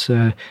restaurants.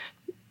 The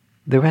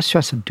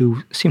restaurants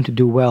that seem to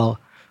do well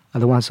are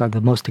the ones that are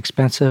the most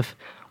expensive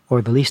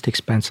or the least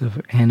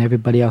expensive, and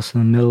everybody else in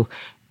the middle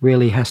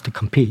really has to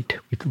compete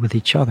with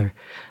each other.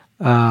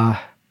 But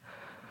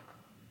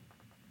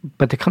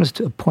there comes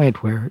to a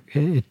point where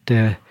it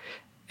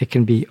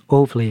can be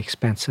overly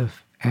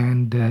expensive,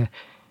 and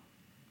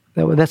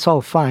that's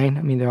all fine.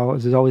 I mean,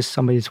 there's always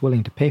somebody that's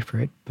willing to pay for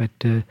it. But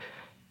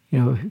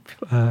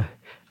I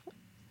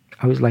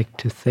always like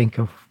to think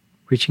of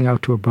reaching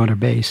out to a broader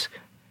base,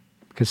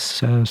 because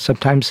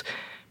sometimes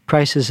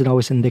price isn't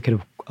always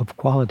indicative of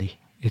quality.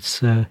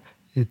 It's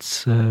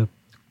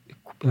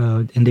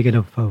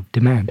indicative of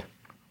demand.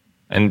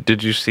 And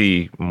did you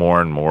see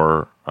more and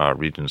more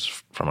regions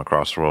from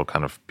across the world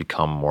kind of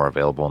become more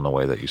available in the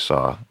way that you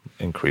saw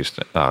increased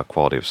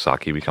quality of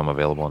sake become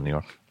available in New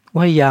York?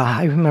 Well, yeah,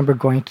 I remember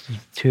going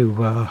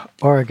to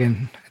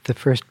Oregon at the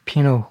first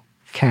Pinot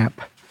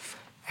camp,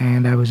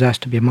 and I was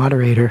asked to be a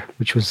moderator,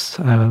 which was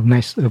a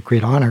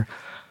great honor.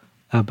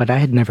 But I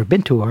had never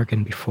been to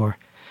Oregon before,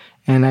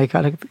 and I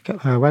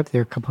arrived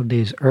there a couple of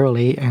days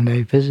early, and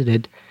I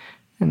visited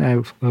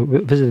a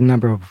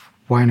number of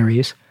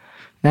wineries,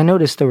 and I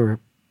noticed there were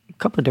a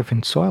couple of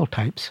different soil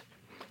types.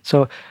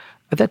 So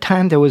at that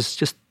time, there was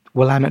just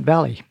Willamette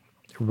Valley,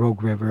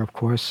 Rogue River, of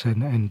course,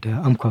 and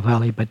Umpqua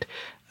Valley, but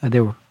they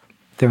were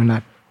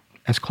not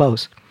as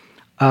close.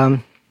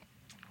 And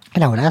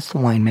I would ask the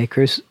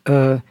winemakers,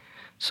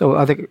 so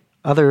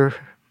other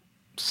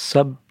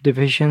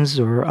subdivisions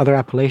or other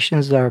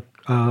appellations that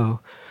are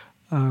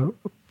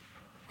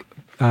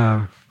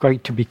going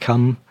to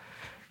become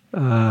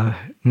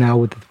now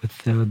with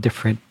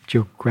different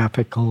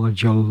geographical or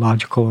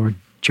geological or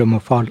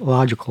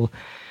geomorphological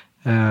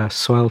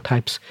soil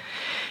types.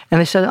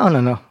 And they said, oh,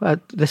 no,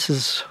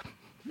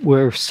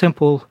 we're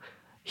simple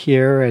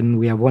here, and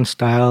we have one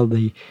style.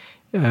 The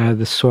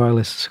soil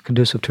is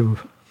conducive to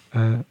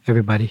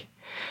everybody.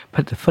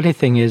 But the funny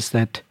thing is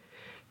that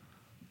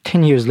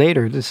 10 years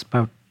later, it's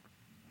about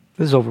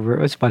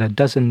a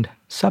dozen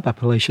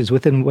sub-appellations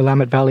within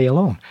Willamette Valley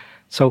alone.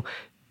 So,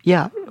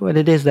 yeah, what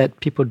it is that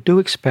people do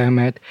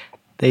experiment,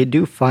 they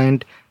do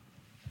find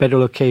better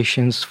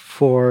locations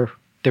for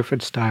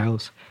different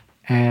styles,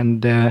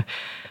 and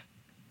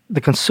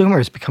the consumer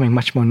is becoming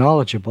much more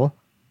knowledgeable,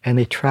 and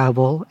they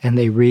travel, and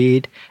they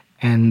read,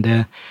 and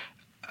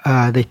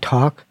they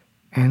talk,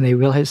 and they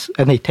realize,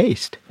 and they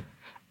taste,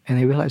 and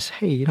they realize,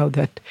 hey,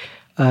 that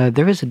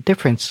there is a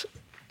difference.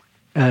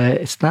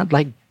 It's not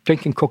like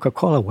drinking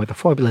Coca-Cola where the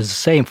formula is the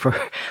same for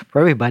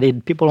everybody.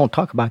 People don't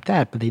talk about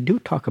that, but they do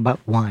talk about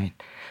wine.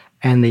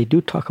 And they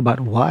do talk about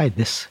why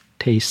this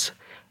tastes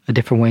a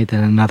different way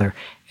than another.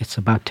 It's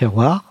about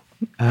terroir.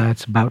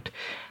 It's about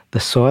the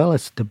soil.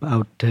 It's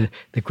about the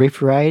grape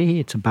variety.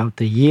 It's about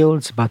the yield.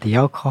 It's about the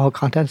alcohol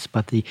content. It's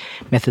about the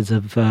methods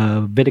of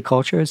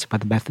viticulture. It's about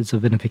the methods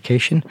of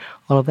vinification.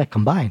 All of that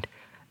combined.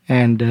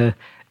 And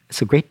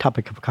it's a great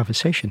topic of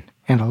conversation.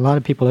 And a lot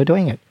of people are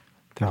doing it.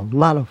 There are a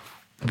lot of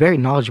very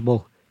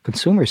knowledgeable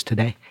consumers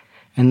today.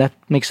 And that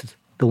makes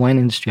the wine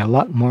industry a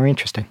lot more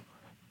interesting.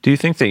 Do you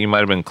think that you might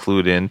have been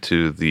clued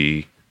into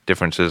the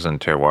differences in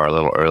terroir a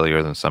little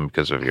earlier than some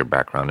because of your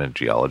background in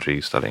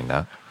geology, studying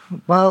that?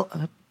 Well,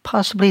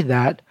 possibly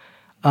that.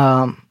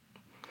 But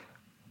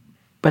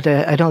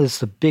I know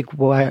there's a big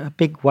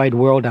wide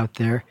world out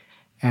there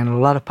and a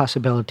lot of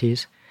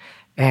possibilities.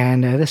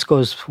 And this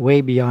goes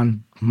way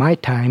beyond my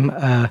time.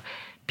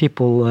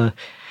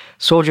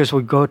 Soldiers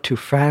would go to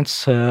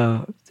France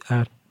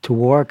to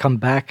war, come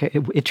back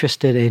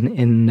interested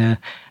in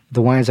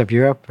the wines of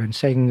Europe and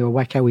saying,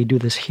 why can't we do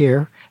this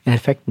here? And in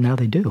fact, now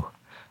they do,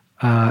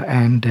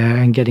 and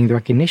getting the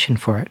recognition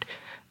for it.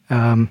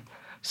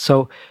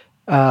 So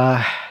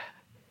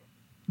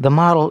the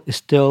model is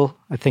still,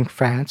 I think,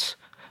 France,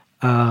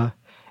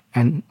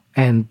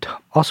 and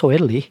also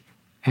Italy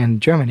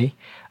and Germany,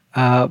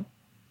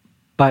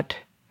 but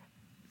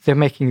they're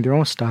making their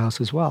own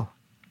styles as well.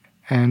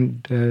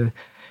 And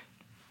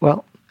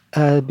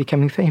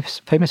becoming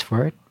famous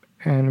for it,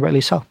 and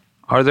rightly so.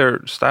 Are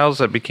there styles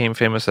that became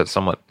famous that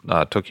somewhat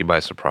took you by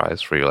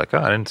surprise, where you're like, oh,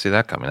 I didn't see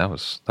that coming. That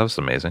was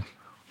amazing.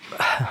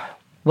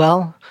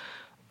 Well,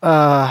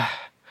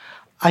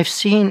 I've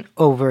seen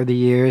over the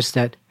years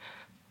that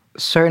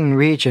certain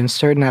regions,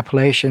 certain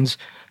appellations,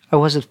 I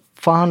wasn't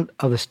fond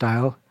of the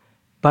style,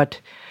 but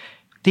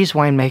these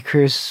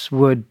winemakers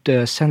would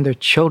send their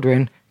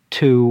children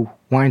to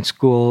wine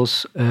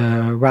schools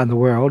around the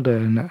world,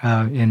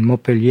 in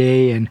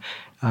Montpellier and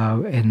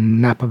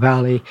in Napa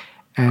Valley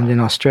and in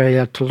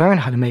Australia, to learn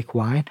how to make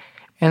wine.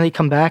 And they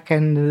come back,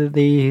 and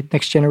the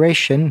next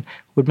generation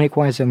would make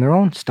wines in their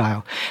own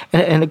style.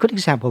 And a good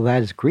example of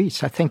that is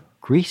Greece. I think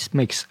Greece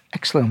makes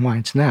excellent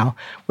wines now,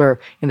 where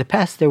in the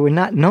past they were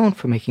not known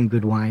for making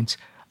good wines.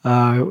 They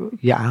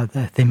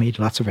made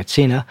lots of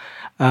Retsina.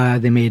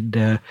 They made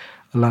a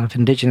lot of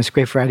indigenous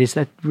grape varieties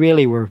that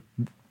really were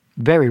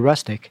very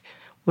rustic.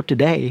 Well,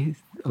 today,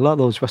 a lot of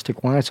those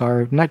rustic wines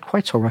are not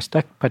quite so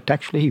rustic, but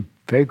actually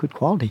very good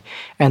quality.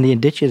 And the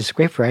indigenous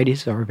grape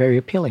varieties are very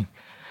appealing.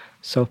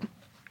 So,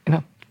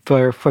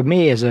 for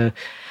me as a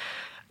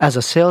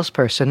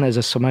salesperson, as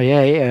a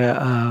sommelier,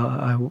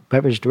 a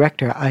beverage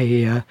director,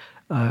 I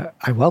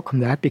welcome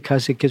that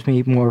because it gives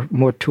me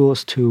more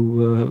tools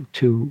to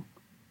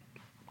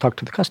talk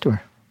to the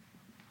customer,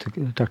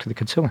 to talk to the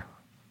consumer.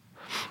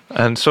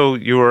 And so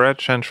you were at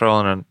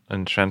Chanterelle,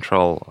 and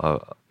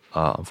Chanterelle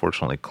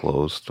unfortunately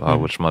closed,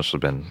 which must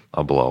have been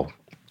a blow.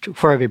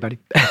 For everybody,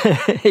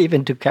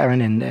 even to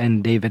Karen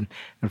and David,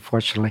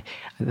 unfortunately.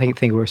 I think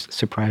they were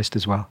surprised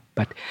as well.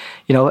 But,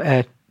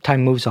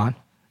 time moves on.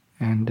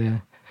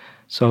 And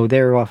so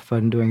they're off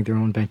and doing their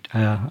own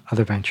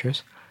other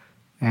ventures.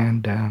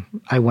 And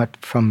I went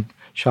from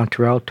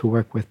Chanterelle to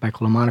work with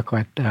Michael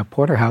Lamonaco at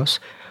Porterhouse,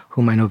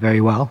 whom I know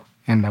very well.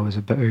 And that was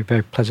a very,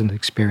 very pleasant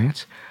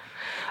experience.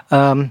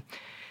 And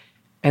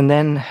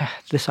then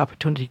this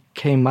opportunity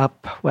came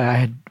up where I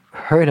had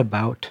heard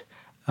about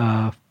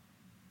a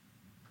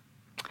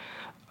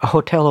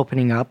hotel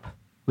opening up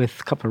with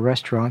a couple of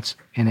restaurants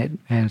in it,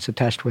 and it's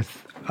attached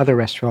with other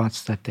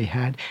restaurants that they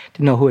had.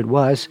 Didn't know who it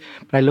was,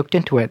 but I looked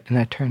into it, and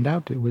it turned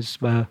out it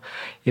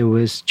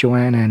was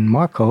Joanne and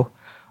Marco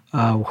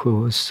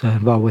who was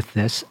involved with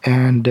this.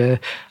 And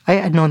I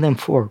had known them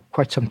for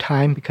quite some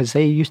time because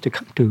they used to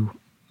come to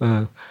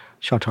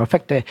Chanterelle. In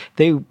fact,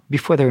 they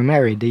before they were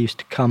married, they used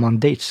to come on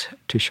dates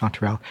to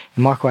Chanterelle.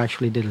 And Marco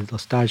actually did a little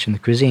stage in the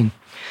cuisine.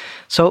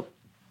 So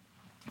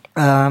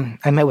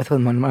I met with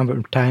them a number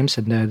of times,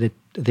 and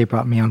they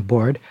brought me on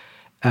board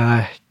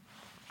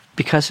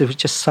because it was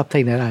just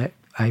something that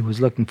I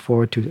was looking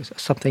forward to,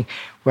 something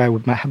where I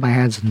would have my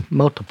hands in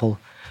multiple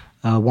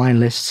wine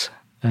lists,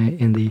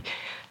 in the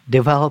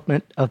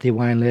development of the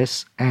wine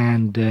lists,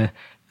 and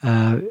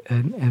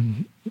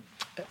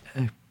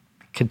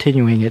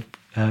continuing it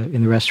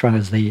in the restaurant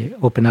as they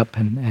open up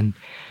and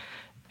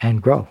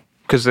grow.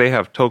 Because they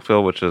have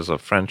Tocqueville, which is a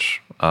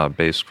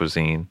French-based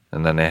cuisine,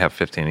 and then they have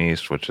 15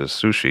 East, which is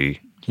sushi.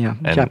 Yeah,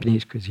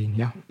 Japanese cuisine,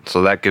 yeah.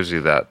 So that gives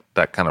you that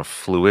kind of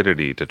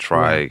fluidity to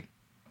try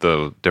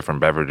the different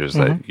beverages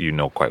that you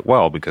know quite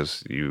well,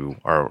 because you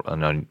are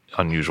an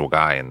unusual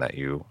guy in that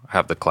you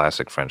have the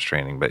classic French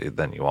training, but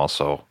then you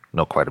also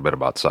know quite a bit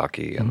about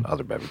sake and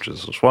other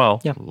beverages as well,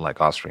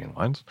 like Austrian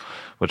wines,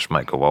 which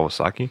might go well with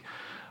sake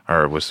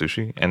or with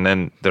sushi. And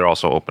then they're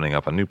also opening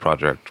up a new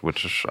project,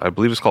 which I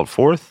believe is called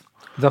Fourth.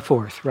 The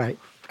Fourth, right.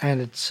 And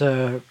it's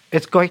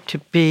going to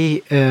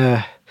be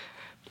kind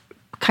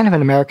of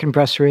an American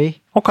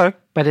brasserie. Okay.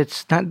 But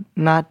it's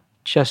not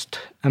just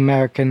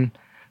American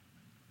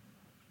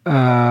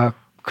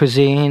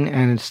cuisine,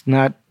 and it's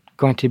not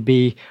going to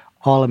be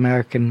all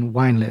American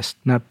wine list,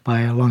 not by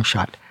a long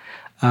shot.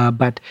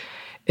 But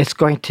it's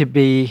going to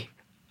be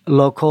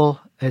local.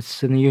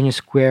 It's in the Union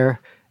Square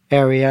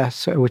area,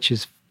 which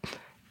is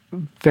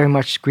very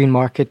much green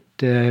market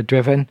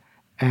driven.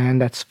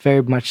 And that's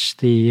very much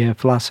the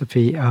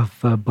philosophy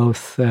of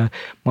both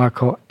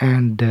Marco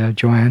and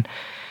Joanne.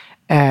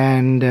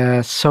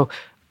 And so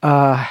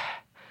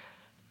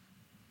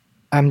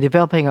I'm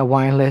developing a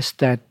wine list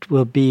that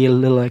will be a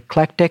little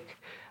eclectic.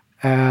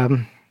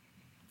 And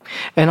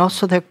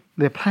also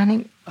they're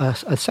planning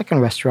a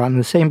second restaurant in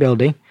the same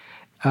building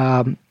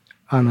on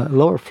the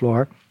lower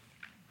floor.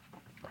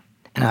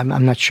 And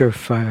I'm not sure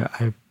if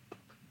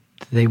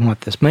they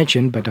want this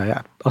mentioned, but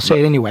I'll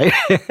say it anyway.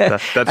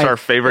 That's our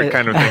favorite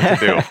kind of thing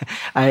to do.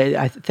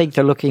 I think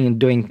they're looking at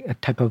doing a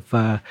type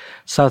of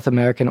South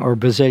American or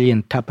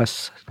Brazilian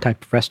tapas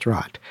type of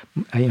restaurant,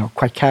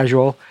 quite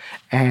casual.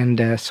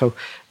 And so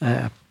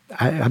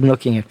I'm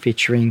looking at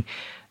featuring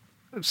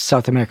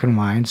South American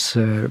wines,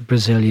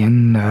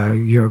 Brazilian,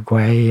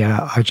 Uruguay,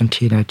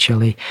 Argentina,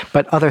 Chile,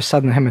 but other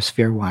Southern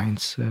Hemisphere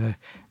wines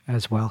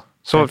as well.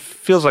 So it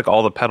feels like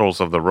all the petals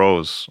of the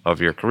rose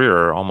of your career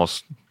are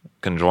almost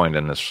conjoined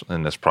in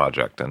this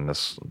project and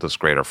this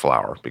greater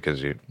flower,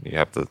 because you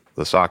have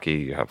the sake,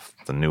 you have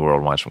the New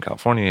World wines from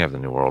California, you have the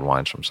New World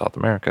wines from South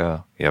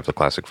America, you have the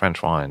classic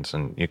French wines,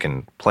 and you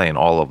can play in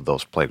all of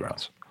those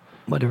playgrounds.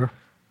 Whatever.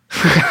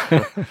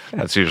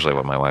 That's usually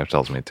what my wife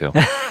tells me too.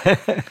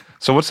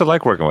 So what's it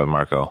like working with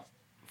Marco?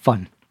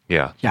 Fun.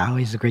 Yeah. Yeah,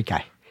 he's a great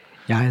guy.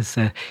 Yeah,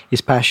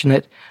 he's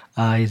passionate.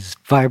 He's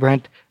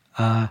vibrant.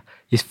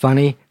 He's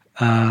funny.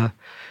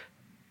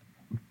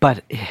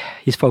 But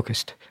he's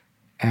focused.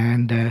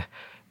 And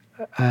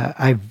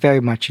I very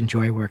much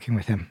enjoy working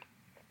with him.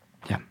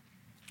 Yeah.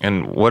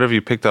 And what have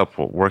you picked up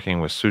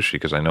working with sushi?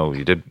 Because I know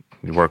you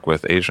work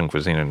with Asian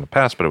cuisine in the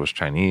past, but it was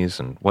Chinese.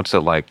 And what's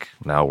it like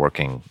now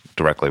working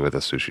directly with a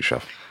sushi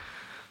chef?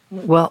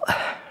 Well,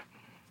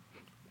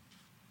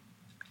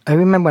 I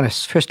remember when I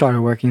first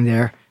started working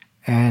there,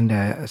 and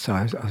so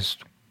I was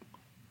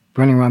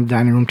running around the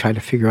dining room trying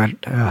to figure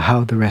out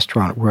how the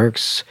restaurant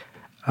works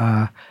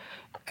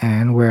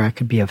and where I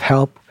could be of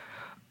help.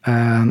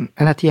 And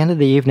at the end of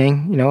the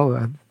evening,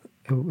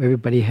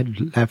 everybody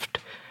had left.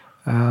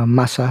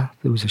 Masa,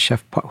 who was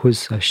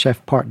a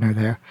chef partner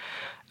there,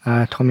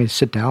 told me to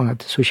sit down at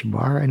the sushi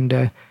bar,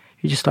 and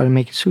he just started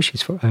making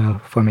sushis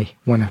for me,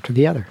 one after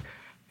the other.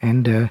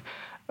 And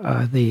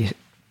the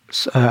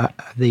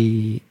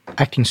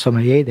acting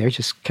sommelier there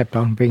just kept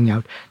on bringing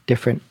out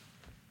different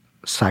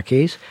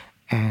sakes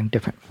and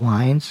different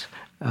wines.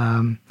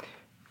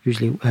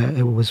 Usually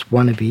it was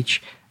one of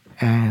each,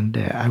 and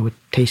I would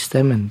taste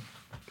them and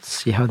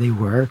see how they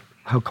were,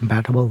 how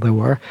compatible they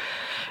were.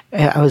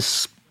 I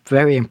was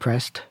very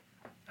impressed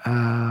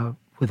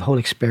with the whole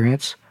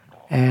experience,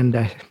 and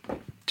I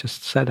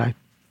just said I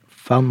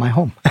found my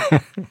home.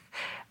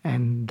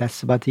 And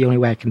that's about the only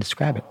way I can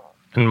describe it.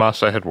 And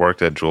Masa had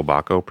worked at Jewel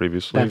Bako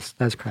previously?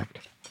 That's correct.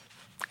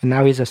 And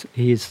now he's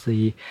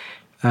a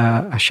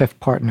chef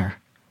partner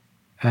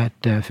at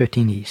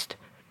 15 East.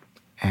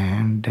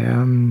 And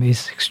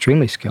he's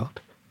extremely skilled.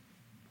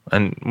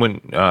 And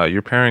when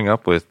you're pairing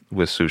up with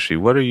sushi,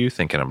 what are you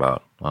thinking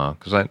about?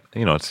 Because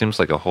it seems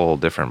like a whole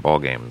different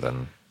ballgame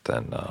than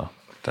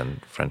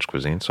French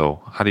cuisine.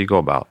 So how do you go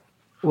about?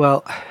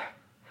 Well,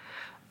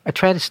 I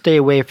try to stay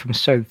away from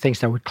certain things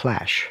that would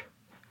clash.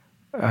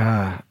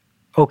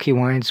 Oki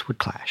wines would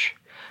clash.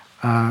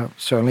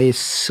 Certainly,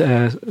 it's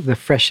the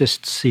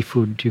freshest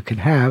seafood you can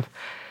have,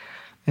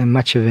 and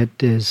much of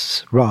it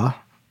is raw.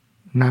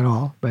 Not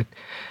all, but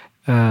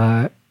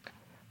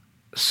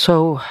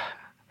so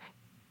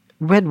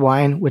red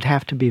wine would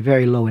have to be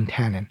very low in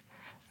tannin,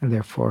 and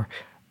therefore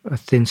a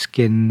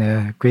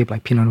thin-skin grape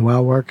like Pinot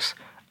Noir works.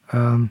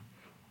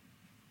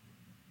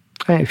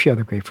 A few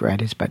other grape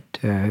varieties, but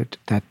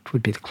that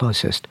would be the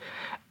closest.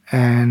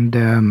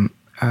 And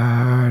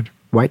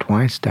white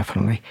wines,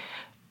 definitely,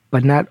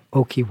 but not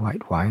oaky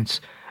white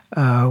wines.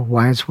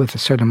 Wines with a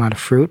certain amount of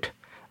fruit,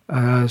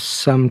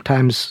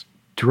 sometimes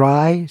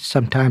dry,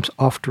 sometimes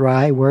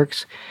off-dry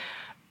works.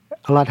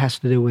 A lot has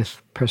to do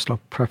with personal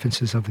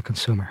preferences of the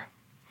consumer.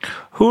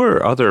 Who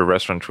are other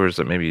restaurateurs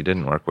that maybe you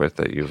didn't work with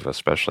that you've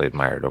especially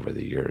admired over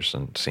the years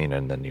and seen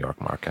in the New York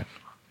market?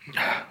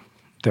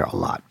 There are a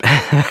lot.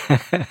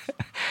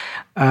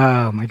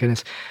 Oh, my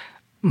goodness.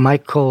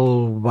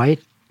 Michael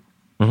White,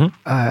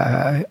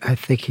 I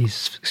think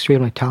he's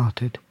extremely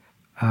talented.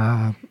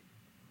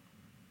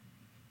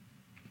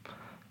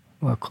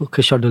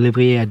 Christian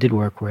Delivrier I did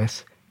work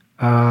with.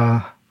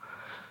 Oh,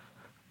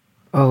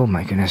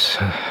 my goodness.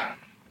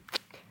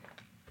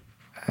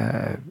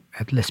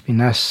 At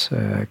L'Espinasse,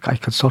 I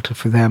consulted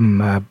for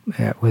them.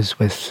 It was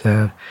with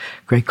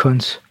Greg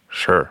Kunz.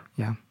 Sure.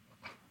 Yeah.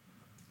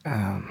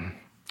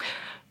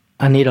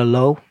 Anita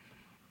Lowe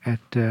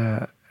at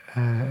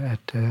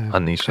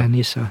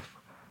Anissa.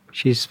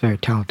 She's very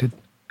talented.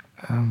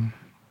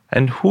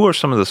 And who are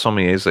some of the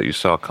sommeliers that you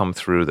saw come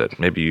through that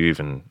maybe you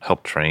even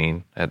helped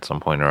train at some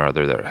point or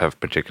other that have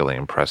particularly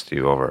impressed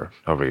you over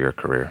your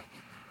career?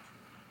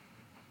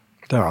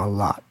 There are a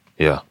lot.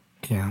 Yeah.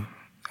 Yeah.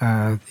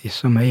 The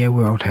sommelier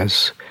world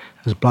has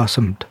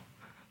blossomed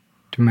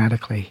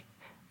dramatically,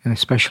 and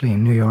especially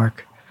in New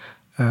York.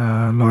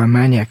 Laura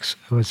Maniacs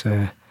was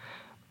a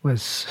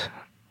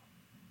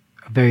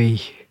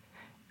very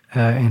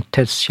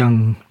intense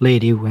young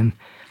lady. When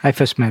I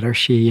first met her,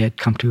 she had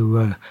come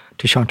to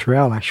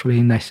Chanterelle, actually,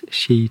 and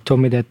she told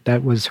me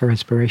that was her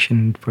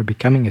inspiration for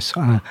becoming a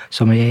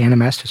sommelier and a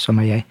master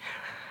sommelier.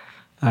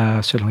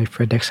 Certainly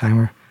Fred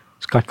Dexheimer,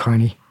 Scott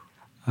Carney.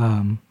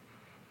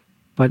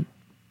 But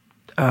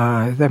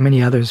there are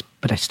many others,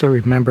 but I still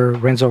remember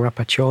Renzo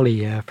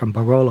Rapaccioli from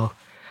Barolo,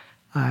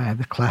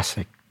 the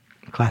classic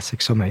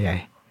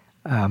sommelier.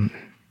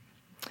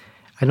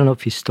 I don't know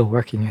if he's still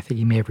working. I think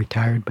he may have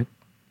retired, but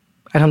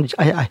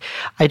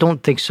I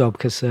don't think so,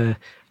 because a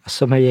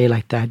sommelier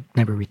like that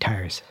never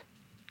retires.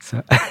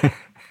 So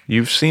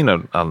You've seen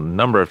a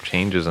number of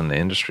changes in the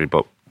industry,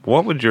 but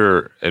what would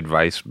your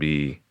advice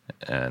be?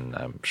 And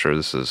I'm sure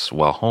this is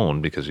well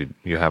honed because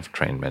you have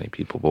trained many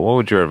people, but what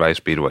would your advice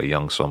be to a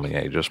young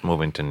sommelier just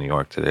moving to New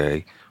York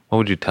today? What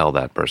would you tell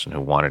that person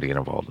who wanted to get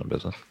involved in the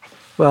business?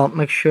 Well,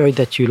 make sure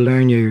that you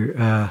learn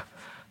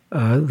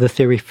the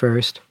theory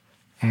first,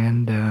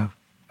 and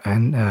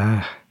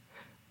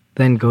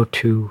then go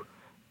to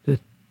the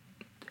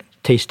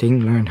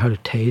tasting, learn how to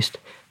taste,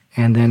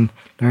 and then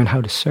learn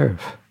how to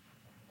serve.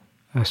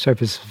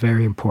 Serve is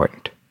very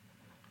important.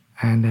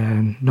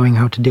 and knowing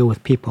how to deal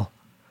with people.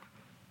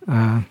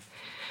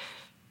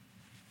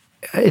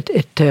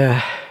 It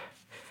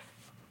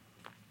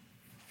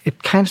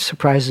kind of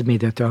surprises me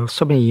that there are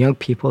so many young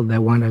people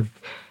that want to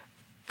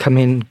come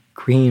in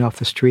green off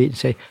the street and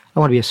say, I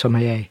want to be a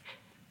sommelier.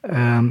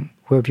 Where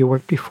have you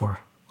worked before?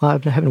 Well,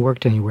 I haven't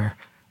worked anywhere.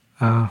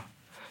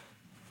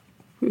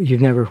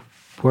 You've never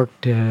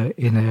worked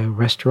in a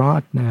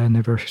restaurant,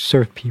 never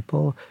served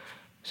people.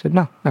 I said,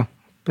 no,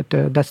 but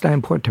that's not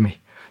important to me.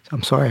 So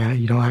I'm sorry,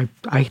 I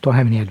don't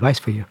have any advice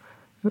for you.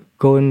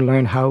 Go and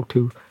learn how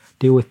to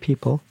deal with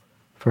people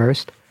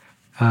first,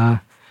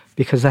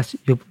 because that's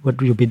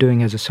what you'll be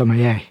doing as a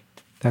sommelier.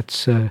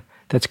 That's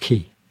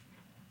key.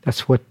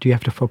 That's what you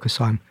have to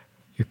focus on,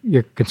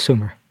 your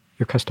consumer,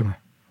 your customer.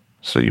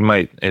 So you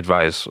might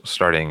advise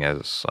starting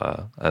as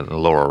at a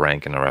lower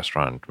rank in a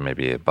restaurant,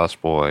 maybe a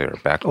busboy or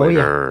back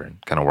waiter, and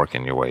kind of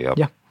working your way up.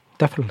 Yeah,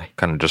 definitely.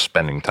 Kind of just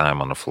spending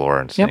time on the floor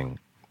and seeing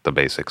the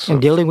basics.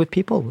 And dealing with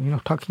people,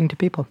 talking to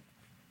people.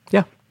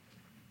 Yeah.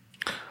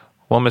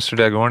 Well, Mr.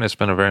 Dagorn, it's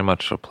been very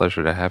much a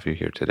pleasure to have you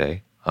here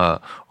today.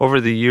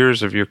 Over the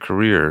years of your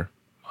career,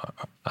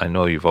 I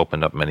know you've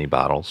opened up many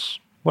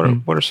bottles. What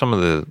are some of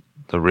the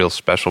real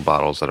special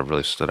bottles that have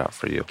really stood out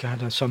for you? God,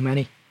 there's so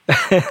many.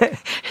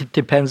 It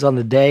depends on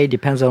the day,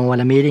 depends on what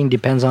I'm eating,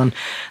 depends on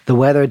the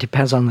weather,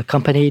 depends on the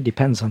company,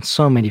 depends on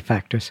so many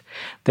factors.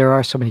 There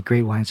are so many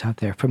great wines out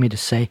there for me to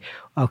say,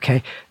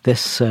 okay,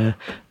 this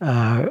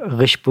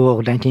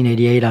Richebourg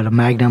 1988 out of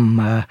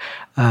Magnum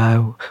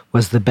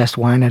was the best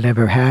wine I'd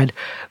ever had.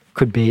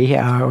 Could be,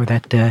 or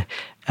that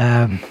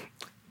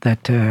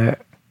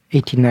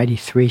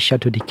 1893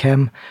 Chateau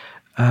d'Yquem.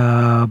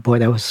 Boy,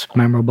 that was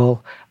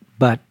memorable.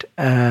 But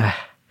there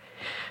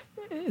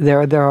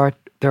are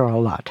a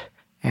lot,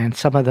 and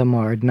some of them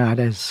are not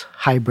as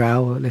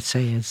highbrow, let's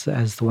say, as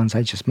the ones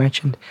I just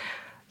mentioned.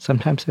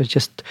 Sometimes they're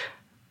just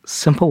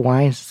simple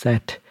wines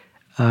that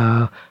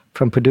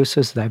from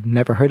producers that I've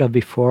never heard of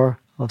before.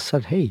 All of a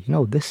sudden, hey,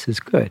 this is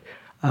good.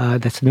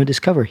 That's a new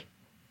discovery,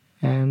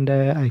 and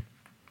I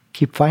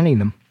keep finding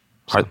them.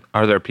 So,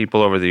 are there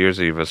people over the years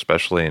that you've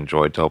especially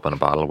enjoyed to open a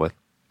bottle with?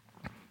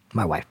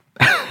 My wife.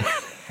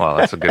 Well,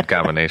 that's a good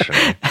combination.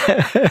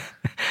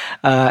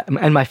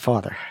 And my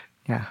father,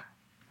 yeah.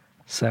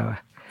 So,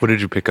 what did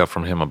you pick up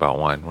from him about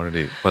wine?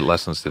 What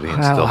lessons did he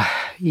instill?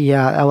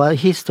 Well,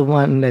 he's the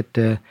one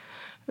that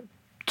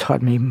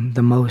taught me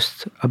the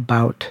most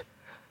about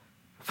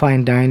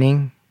fine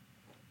dining,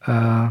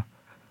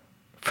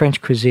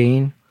 French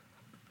cuisine,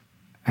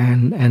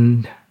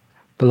 and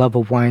the love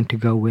of wine to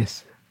go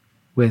with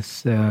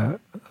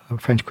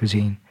French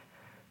cuisine.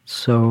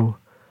 So,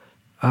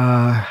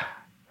 my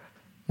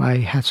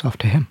hat's off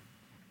to him.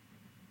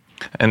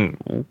 And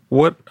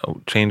what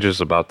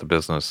changes about the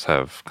business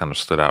have kind of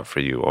stood out for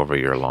you over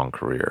your long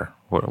career?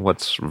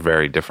 What's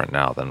very different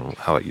now than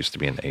how it used to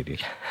be in the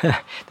 80s?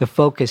 The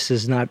focus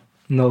is no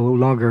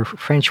longer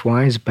French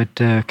wines, but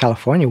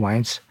California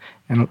wines,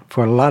 and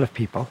for a lot of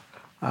people,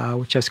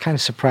 which I was kind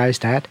of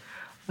surprised at.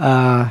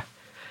 I'm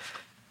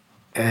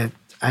kind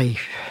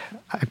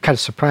of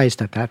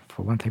surprised at that,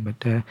 for one thing.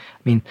 But,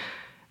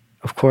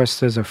 of course,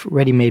 there's a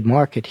ready-made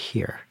market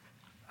here.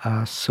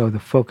 So the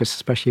focus,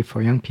 especially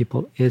for young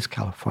people, is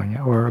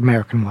California or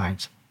American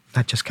wines.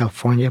 Not just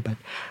California, but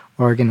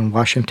Oregon and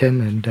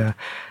Washington and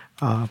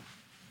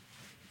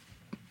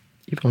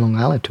even Long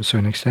Island to a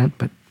certain extent,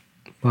 but,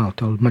 well,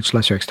 to a much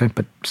lesser extent,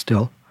 but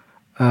still.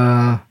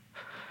 To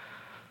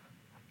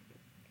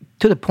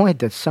the point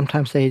that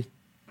sometimes they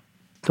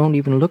don't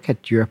even look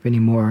at Europe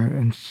anymore.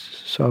 And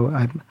so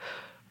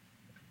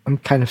I'm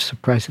kind of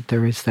surprised that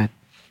there is that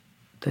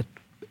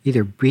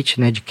either breach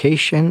in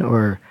education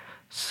or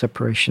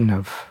separation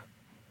of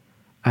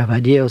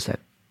ideals. That,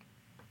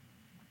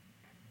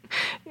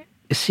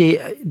 see,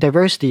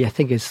 diversity, I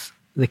think, is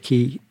the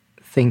key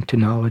thing to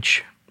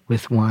knowledge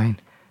with wine.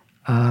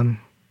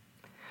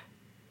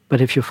 But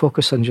if you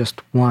focus on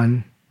just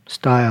one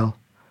style,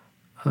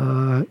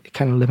 it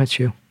kind of limits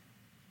you.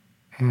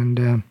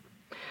 And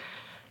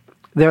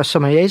there are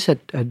sommeliers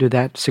that do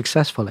that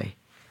successfully.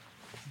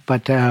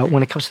 But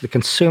when it comes to the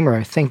consumer,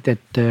 I think that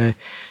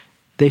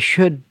they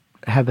should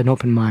have an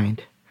open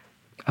mind.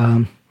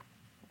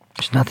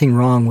 There's nothing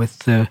wrong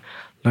with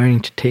learning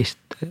to taste,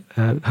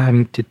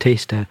 having to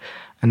taste a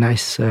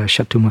nice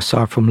Chateau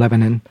Moussard from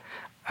Lebanon,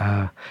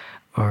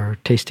 or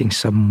tasting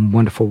some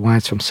wonderful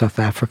wines from South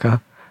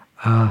Africa,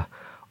 or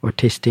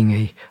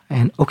tasting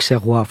an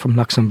Auxerrois from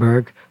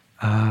Luxembourg.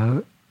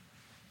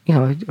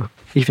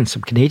 Even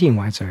some Canadian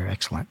wines are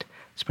excellent,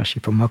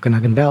 especially from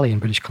Okanagan Valley in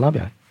British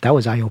Columbia. That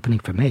was eye-opening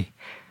for me.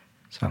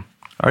 So,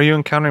 are you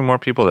encountering more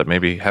people that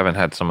maybe haven't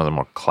had some of the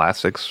more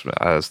classics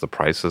as the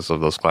prices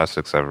of those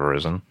classics have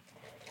risen?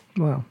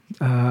 Well,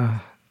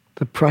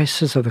 the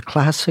prices of the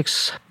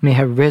classics may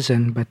have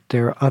risen, but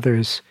there are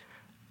others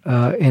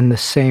from the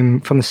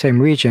same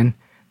region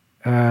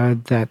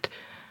that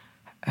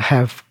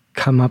have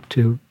come up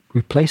to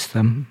replace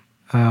them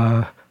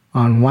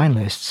on wine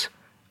lists.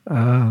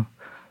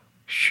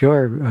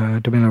 Sure,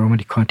 Domaine Aroma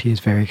di Conti is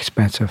very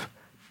expensive,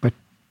 but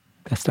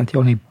that's not the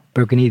only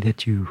Burgundy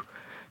that you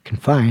can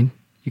find.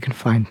 You can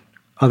find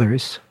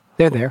others.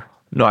 They're there.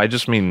 No, I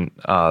just mean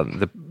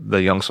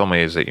the young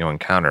sommeliers that you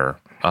encounter.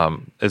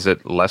 Is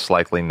it less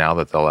likely now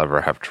that they'll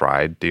ever have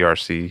tried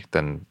DRC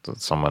than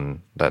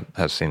someone that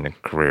has seen the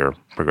career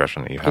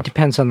progression that you have? It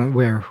depends on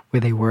where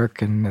they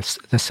work and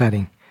the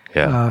setting.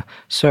 Yeah.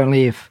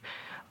 Certainly, if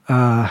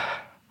a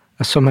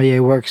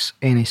sommelier works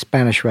in a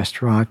Spanish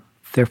restaurant,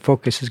 their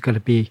focus is going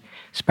to be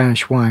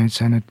Spanish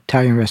wines, and an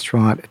Italian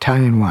restaurant,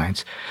 Italian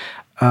wines.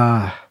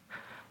 My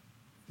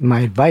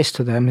advice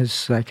to them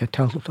is, like I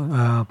tell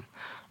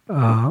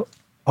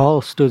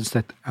all students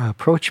that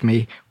approach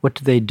me, what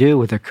do they do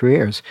with their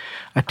careers?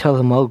 I tell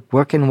them, well,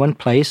 work in one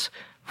place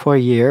for a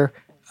year,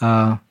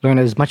 learn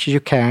as much as you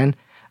can,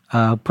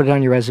 put it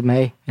on your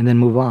resume, and then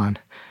move on.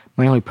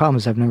 My only problem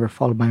is I've never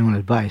followed my own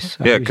advice.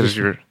 Yeah, because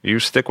you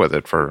stick with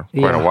it for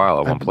quite a while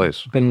at one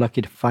place. I've been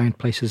lucky to find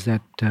places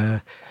that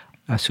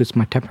suits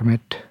my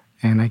temperament,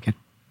 and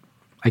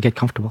I get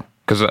comfortable.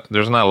 Because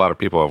there's not a lot of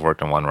people who have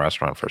worked in one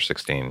restaurant for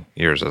 16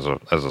 years as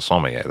a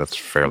sommelier. That's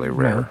fairly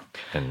rare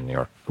in New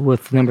York.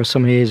 With the number of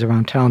sommeliers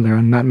around town, there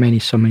are not many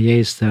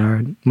sommeliers that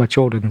are much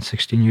older than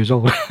 16 years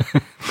old.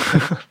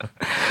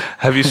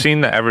 Have you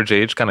seen the average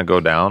age kind of go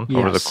down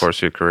over the Yes. course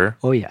of your career?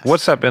 Oh, yes.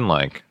 What's that been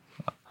like?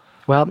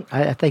 Well,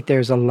 I think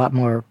there's a lot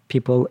more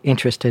people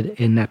interested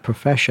in that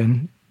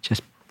profession,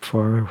 just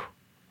for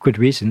good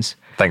reasons.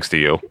 Thanks to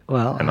you.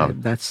 Well,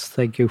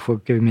 thank you for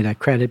giving me that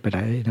credit, but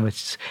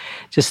it's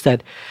just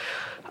that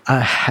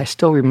I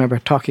still remember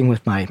talking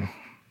with my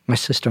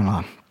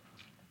sister-in-law.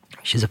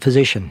 She's a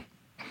physician,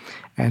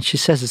 and she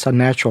says it's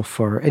unnatural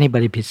for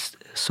anybody to be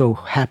so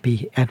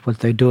happy at what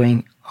they're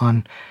doing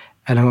on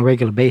a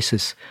regular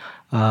basis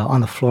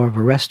on the floor of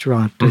a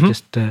restaurant,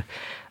 just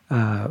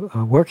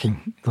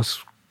working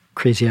those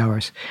crazy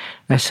hours.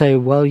 And I say,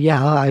 well,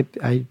 yeah,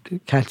 I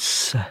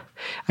guess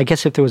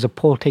if there was a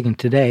poll taken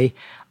today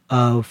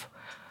of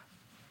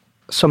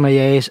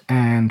sommeliers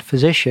and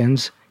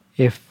physicians,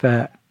 if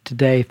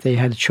they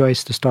had a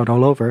choice to start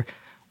all over,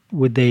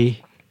 would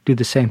they do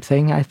the same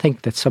thing? I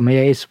think that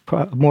sommeliers,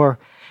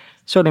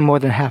 certainly more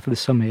than half of the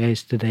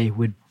sommeliers today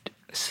would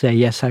say,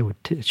 yes, I would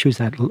choose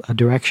that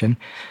direction.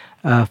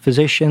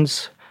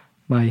 Physicians,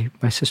 my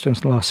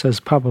sister-in-law says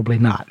probably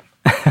not.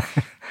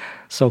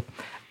 So...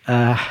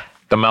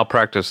 the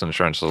malpractice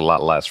insurance is a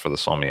lot less for the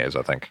sommeliers,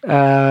 I think.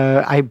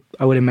 I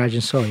would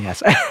imagine so,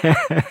 yes.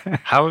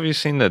 How have you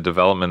seen the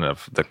development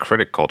of the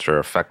critic culture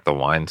affect the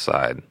wine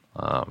side?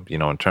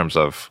 In terms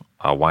of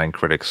wine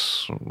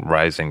critics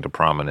rising to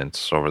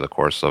prominence over the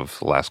course of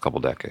the last couple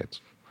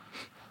decades?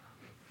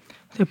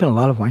 There have been a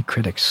lot of wine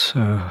critics.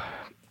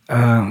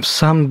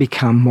 Some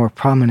become more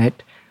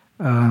prominent.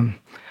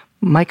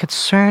 My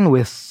concern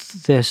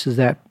with this is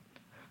that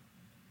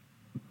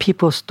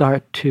people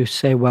start to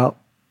say, well,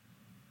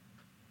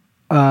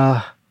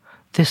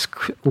 this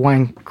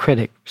wine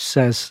critic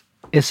says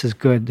this is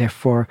good,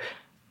 therefore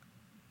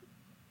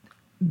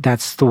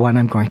that's the one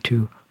I'm going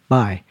to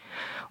buy.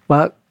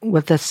 Well,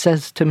 what that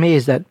says to me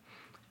is that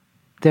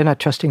they're not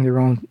trusting their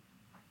own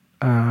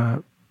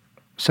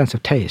sense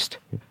of taste.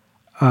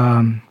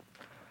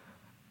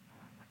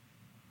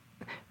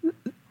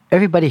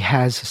 Everybody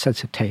has a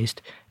sense of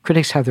taste.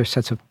 Critics have their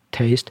sense of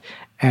taste,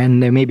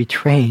 and they may be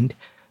trained,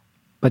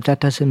 but that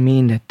doesn't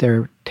mean that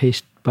their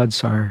taste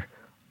buds or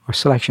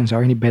selections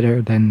are any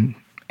better than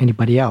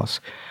anybody else.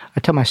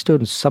 I tell my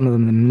students, some of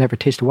them have never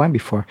tasted wine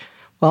before.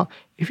 Well,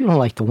 if you don't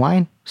like the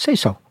wine, say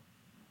so.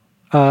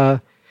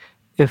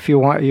 If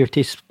your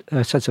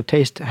sense of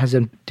taste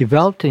hasn't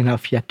developed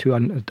enough yet to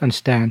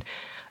understand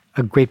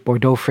a great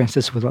Bordeaux, for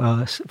instance, with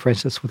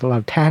a lot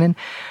of tannin,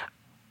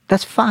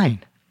 that's fine.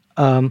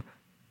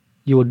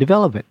 You will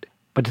develop it.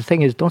 But the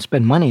thing is, don't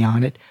spend money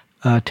on it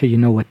till you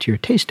know what you're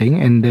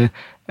tasting, and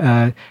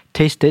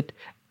taste it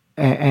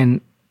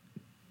and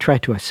try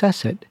to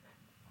assess it.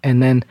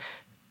 And then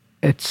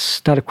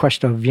it's not a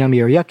question of yummy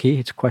or yucky.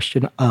 It's a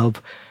question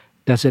of,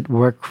 does it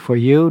work for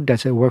you?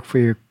 Does it work for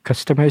your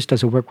customers?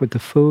 Does it work with the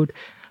food?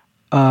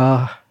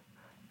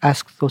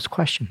 Ask those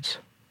questions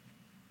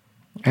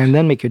and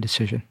then make your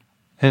decision.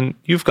 And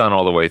you've gone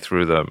all the way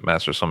through the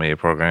Master Sommelier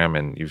program,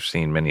 and you've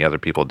seen many other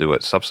people do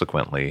it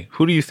subsequently.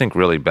 Who do you think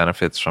really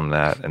benefits from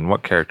that, and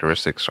what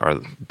characteristics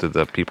do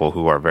the people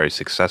who are very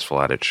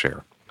successful at it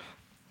share?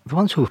 The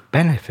ones who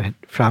benefit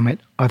from it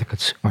are the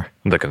consumer.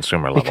 The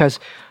consumer level. Because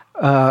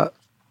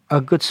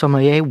a good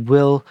sommelier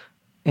will,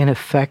 in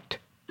effect,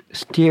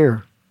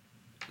 steer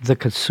the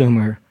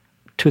consumer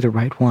to the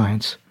right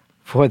wines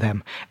for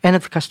them. And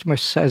if the customer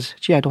says,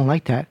 gee, I don't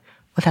like that,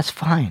 well, that's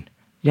fine.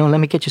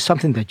 Let me get you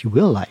something that you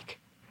will like.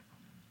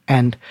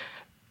 And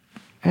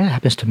it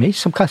happens to me.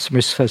 Some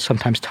customers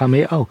sometimes tell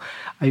me, oh,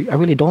 I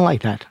really don't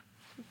like that.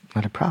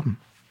 Not a problem.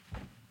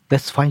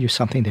 Let's find you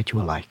something that you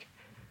will like.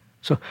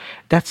 So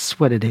that's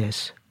what it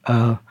is.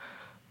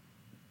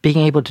 Being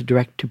able to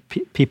direct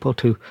people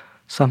to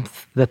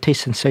the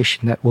taste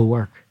sensation that will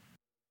work.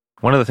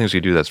 One of the things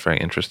you do that's very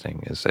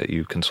interesting is that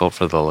you consult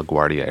for the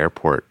LaGuardia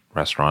Airport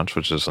restaurants,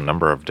 which is a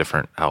number of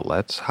different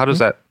outlets. How does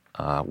that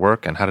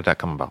work, and how did that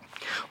come about?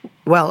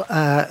 Well,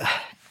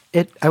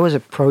 I was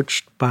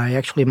approached by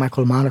actually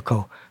Michael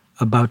Monaco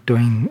about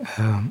doing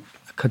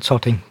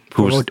consulting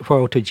for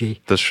O2G.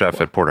 The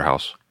chef at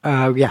Porterhouse.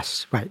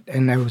 Yes, right.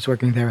 And I was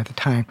working there at the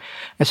time.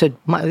 I said,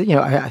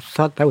 I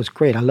thought that was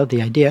great. I love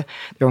the idea.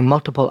 There were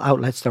multiple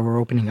outlets that were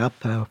opening up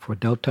for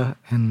Delta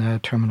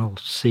and Terminal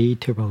C,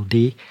 Terminal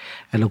D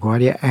at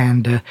LaGuardia,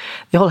 and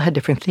they all had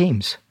different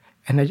themes.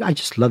 And I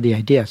just loved the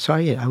idea. So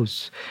I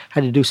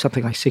had to do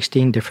something like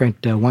 16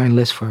 different wine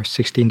lists for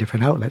 16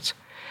 different outlets.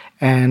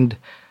 And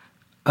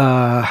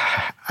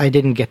I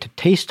didn't get to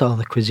taste all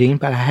the cuisine,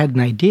 but I had an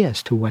idea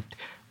as to what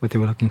they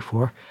were looking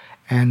for.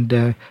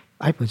 And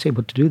I was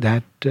able to do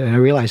that. I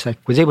realized I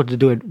was able to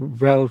do it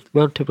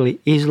relatively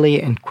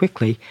easily and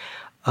quickly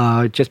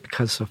just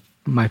because of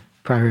my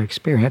prior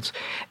experience.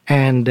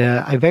 And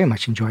I very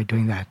much enjoyed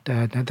doing that.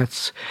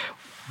 That's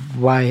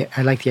why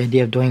I like the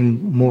idea of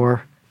doing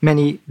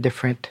many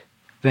different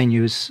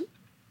venues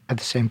at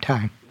the same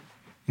time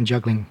and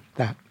juggling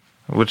that.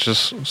 Which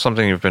is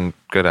something you've been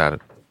good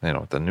at,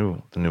 the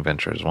new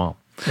venture as well.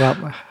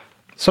 Well,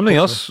 something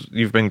else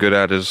you've been good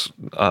at is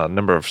a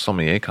number of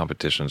sommelier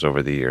competitions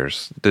over the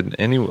years. Did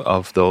any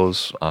of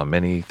those,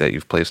 many that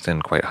you've placed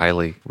in quite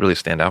highly, really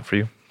stand out for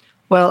you?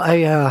 Well,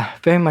 I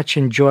very much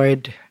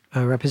enjoyed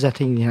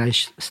representing the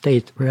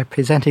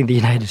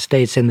United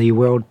States in the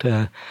World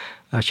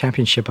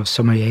Championship of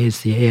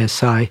Sommeliers, the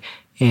ASI,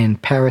 in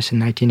Paris in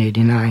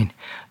 1989.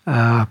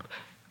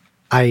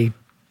 I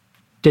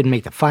didn't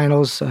make the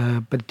finals,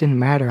 but it didn't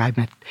matter. I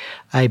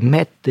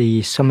met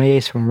the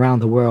sommeliers from around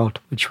the world,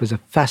 which was a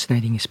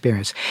fascinating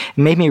experience.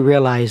 It made me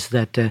realize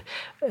that in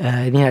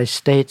the United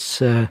States,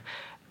 the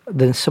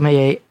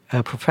sommelier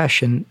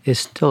profession is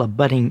still a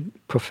budding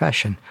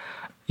profession.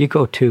 You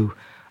go to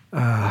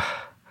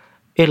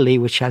Italy,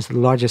 which has the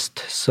largest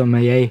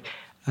sommelier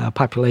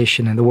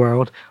population in the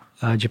world,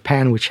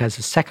 Japan, which has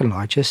the second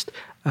largest,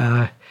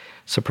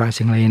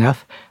 surprisingly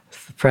enough.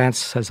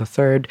 France has a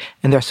third,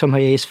 and there are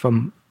sommeliers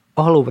from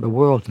all over the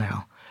world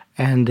now,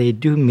 and they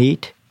do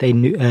meet,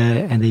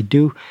 and they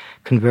do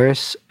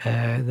converse.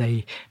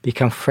 They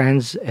become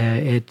friends.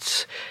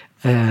 It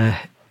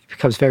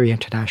becomes very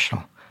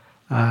international.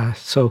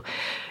 So,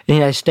 in the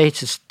United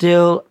States, it's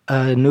still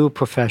a new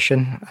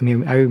profession. I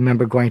mean, I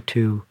remember going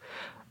to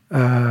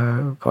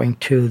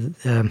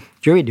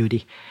jury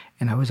duty,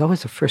 and I was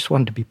always the first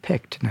one to be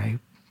picked, and I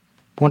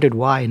wondered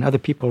why, and other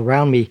people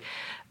around me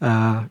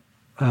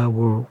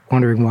were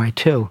wondering why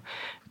too.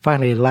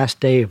 Finally, the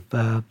last day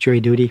of jury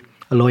duty,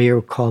 a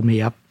lawyer called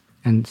me up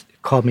and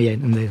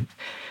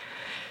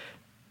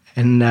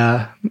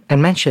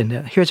mentioned,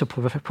 here's a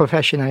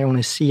profession I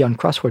only see on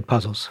crossword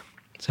puzzles.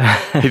 So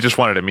he just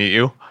wanted to meet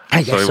you?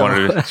 So he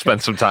wanted to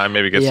spend some time,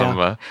 maybe get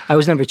some... I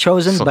was never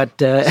chosen, but...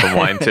 some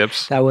wine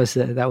tips? That was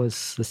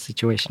the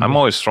situation. I'm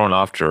always thrown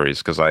off juries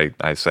because I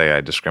say I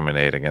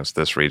discriminate against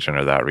this region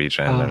or that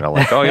region. And they're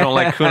like, oh, you don't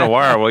like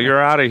Coonawarra? Well,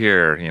 you're out of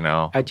here,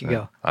 How'd you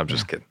go? I'm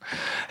just kidding.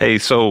 Hey,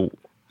 so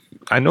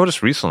I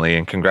noticed recently,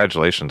 and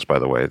congratulations, by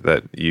the way,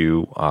 that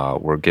you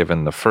were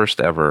given the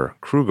first ever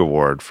Krug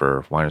Award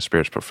for Wine and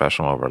Spirits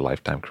Professional over a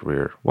lifetime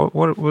career.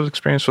 What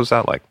experience was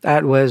that like?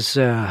 That was...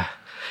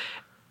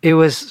 it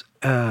was...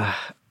 a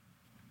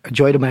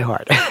joy to my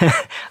heart.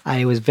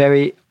 I was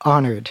very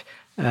honored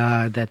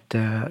that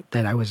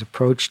I was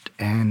approached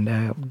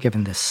and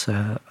given this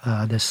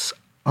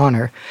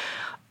honor,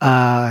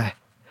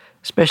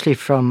 especially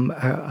from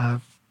a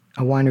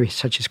winery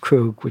such as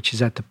Krug, which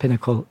is at the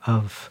pinnacle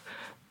of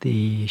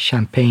the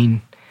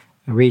Champagne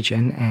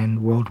region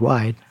and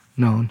worldwide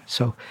known.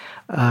 So,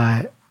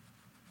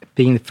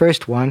 being the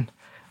first one,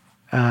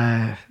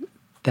 that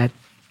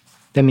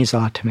means a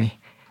lot to me.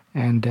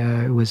 And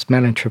it was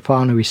Madeleine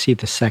Trepon who received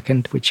the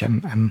second, which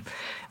I'm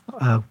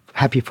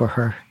happy for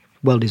her.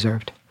 Well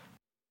deserved.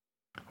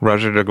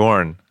 Roger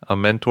Dagorn, a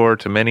mentor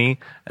to many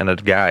and a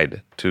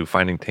guide to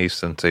finding taste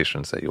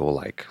sensations that you will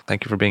like.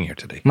 Thank you for being here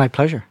today. My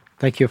pleasure.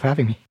 Thank you for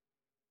having me.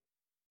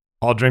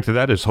 All Drink to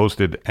That is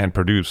hosted and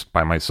produced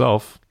by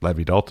myself,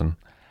 Levi Dalton.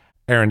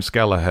 Aaron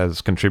Scala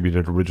has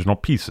contributed original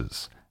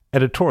pieces.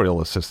 Editorial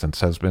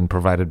assistance has been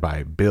provided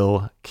by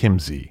Bill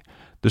Kimsey.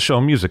 The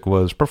show music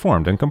was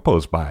performed and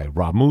composed by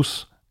Rob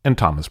Moose and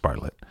Thomas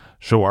Bartlett.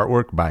 Show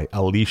artwork by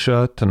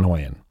Alicia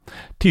Tenoyan.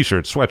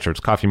 T-shirts,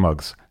 sweatshirts, coffee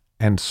mugs,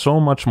 and so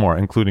much more,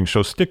 including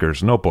show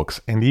stickers, notebooks,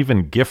 and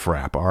even gift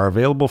wrap are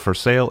available for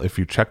sale if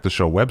you check the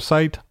show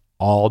website,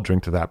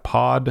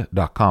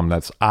 alldrinktothatpod.com.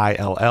 That's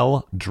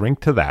ILL,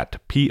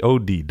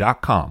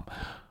 drinktothatpod.com,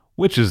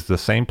 which is the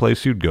same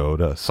place you'd go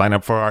to sign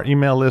up for our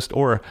email list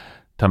or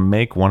to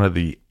make one of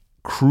the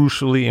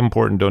crucially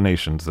important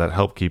donations that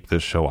help keep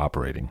this show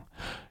operating.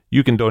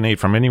 You can donate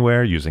from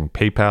anywhere using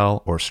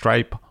PayPal or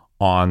Stripe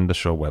on the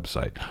show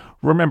website.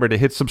 Remember to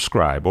hit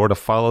subscribe or to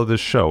follow this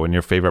show in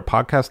your favorite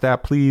podcast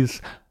app,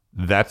 please.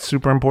 That's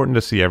super important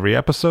to see every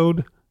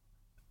episode.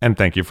 And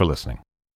thank you for listening.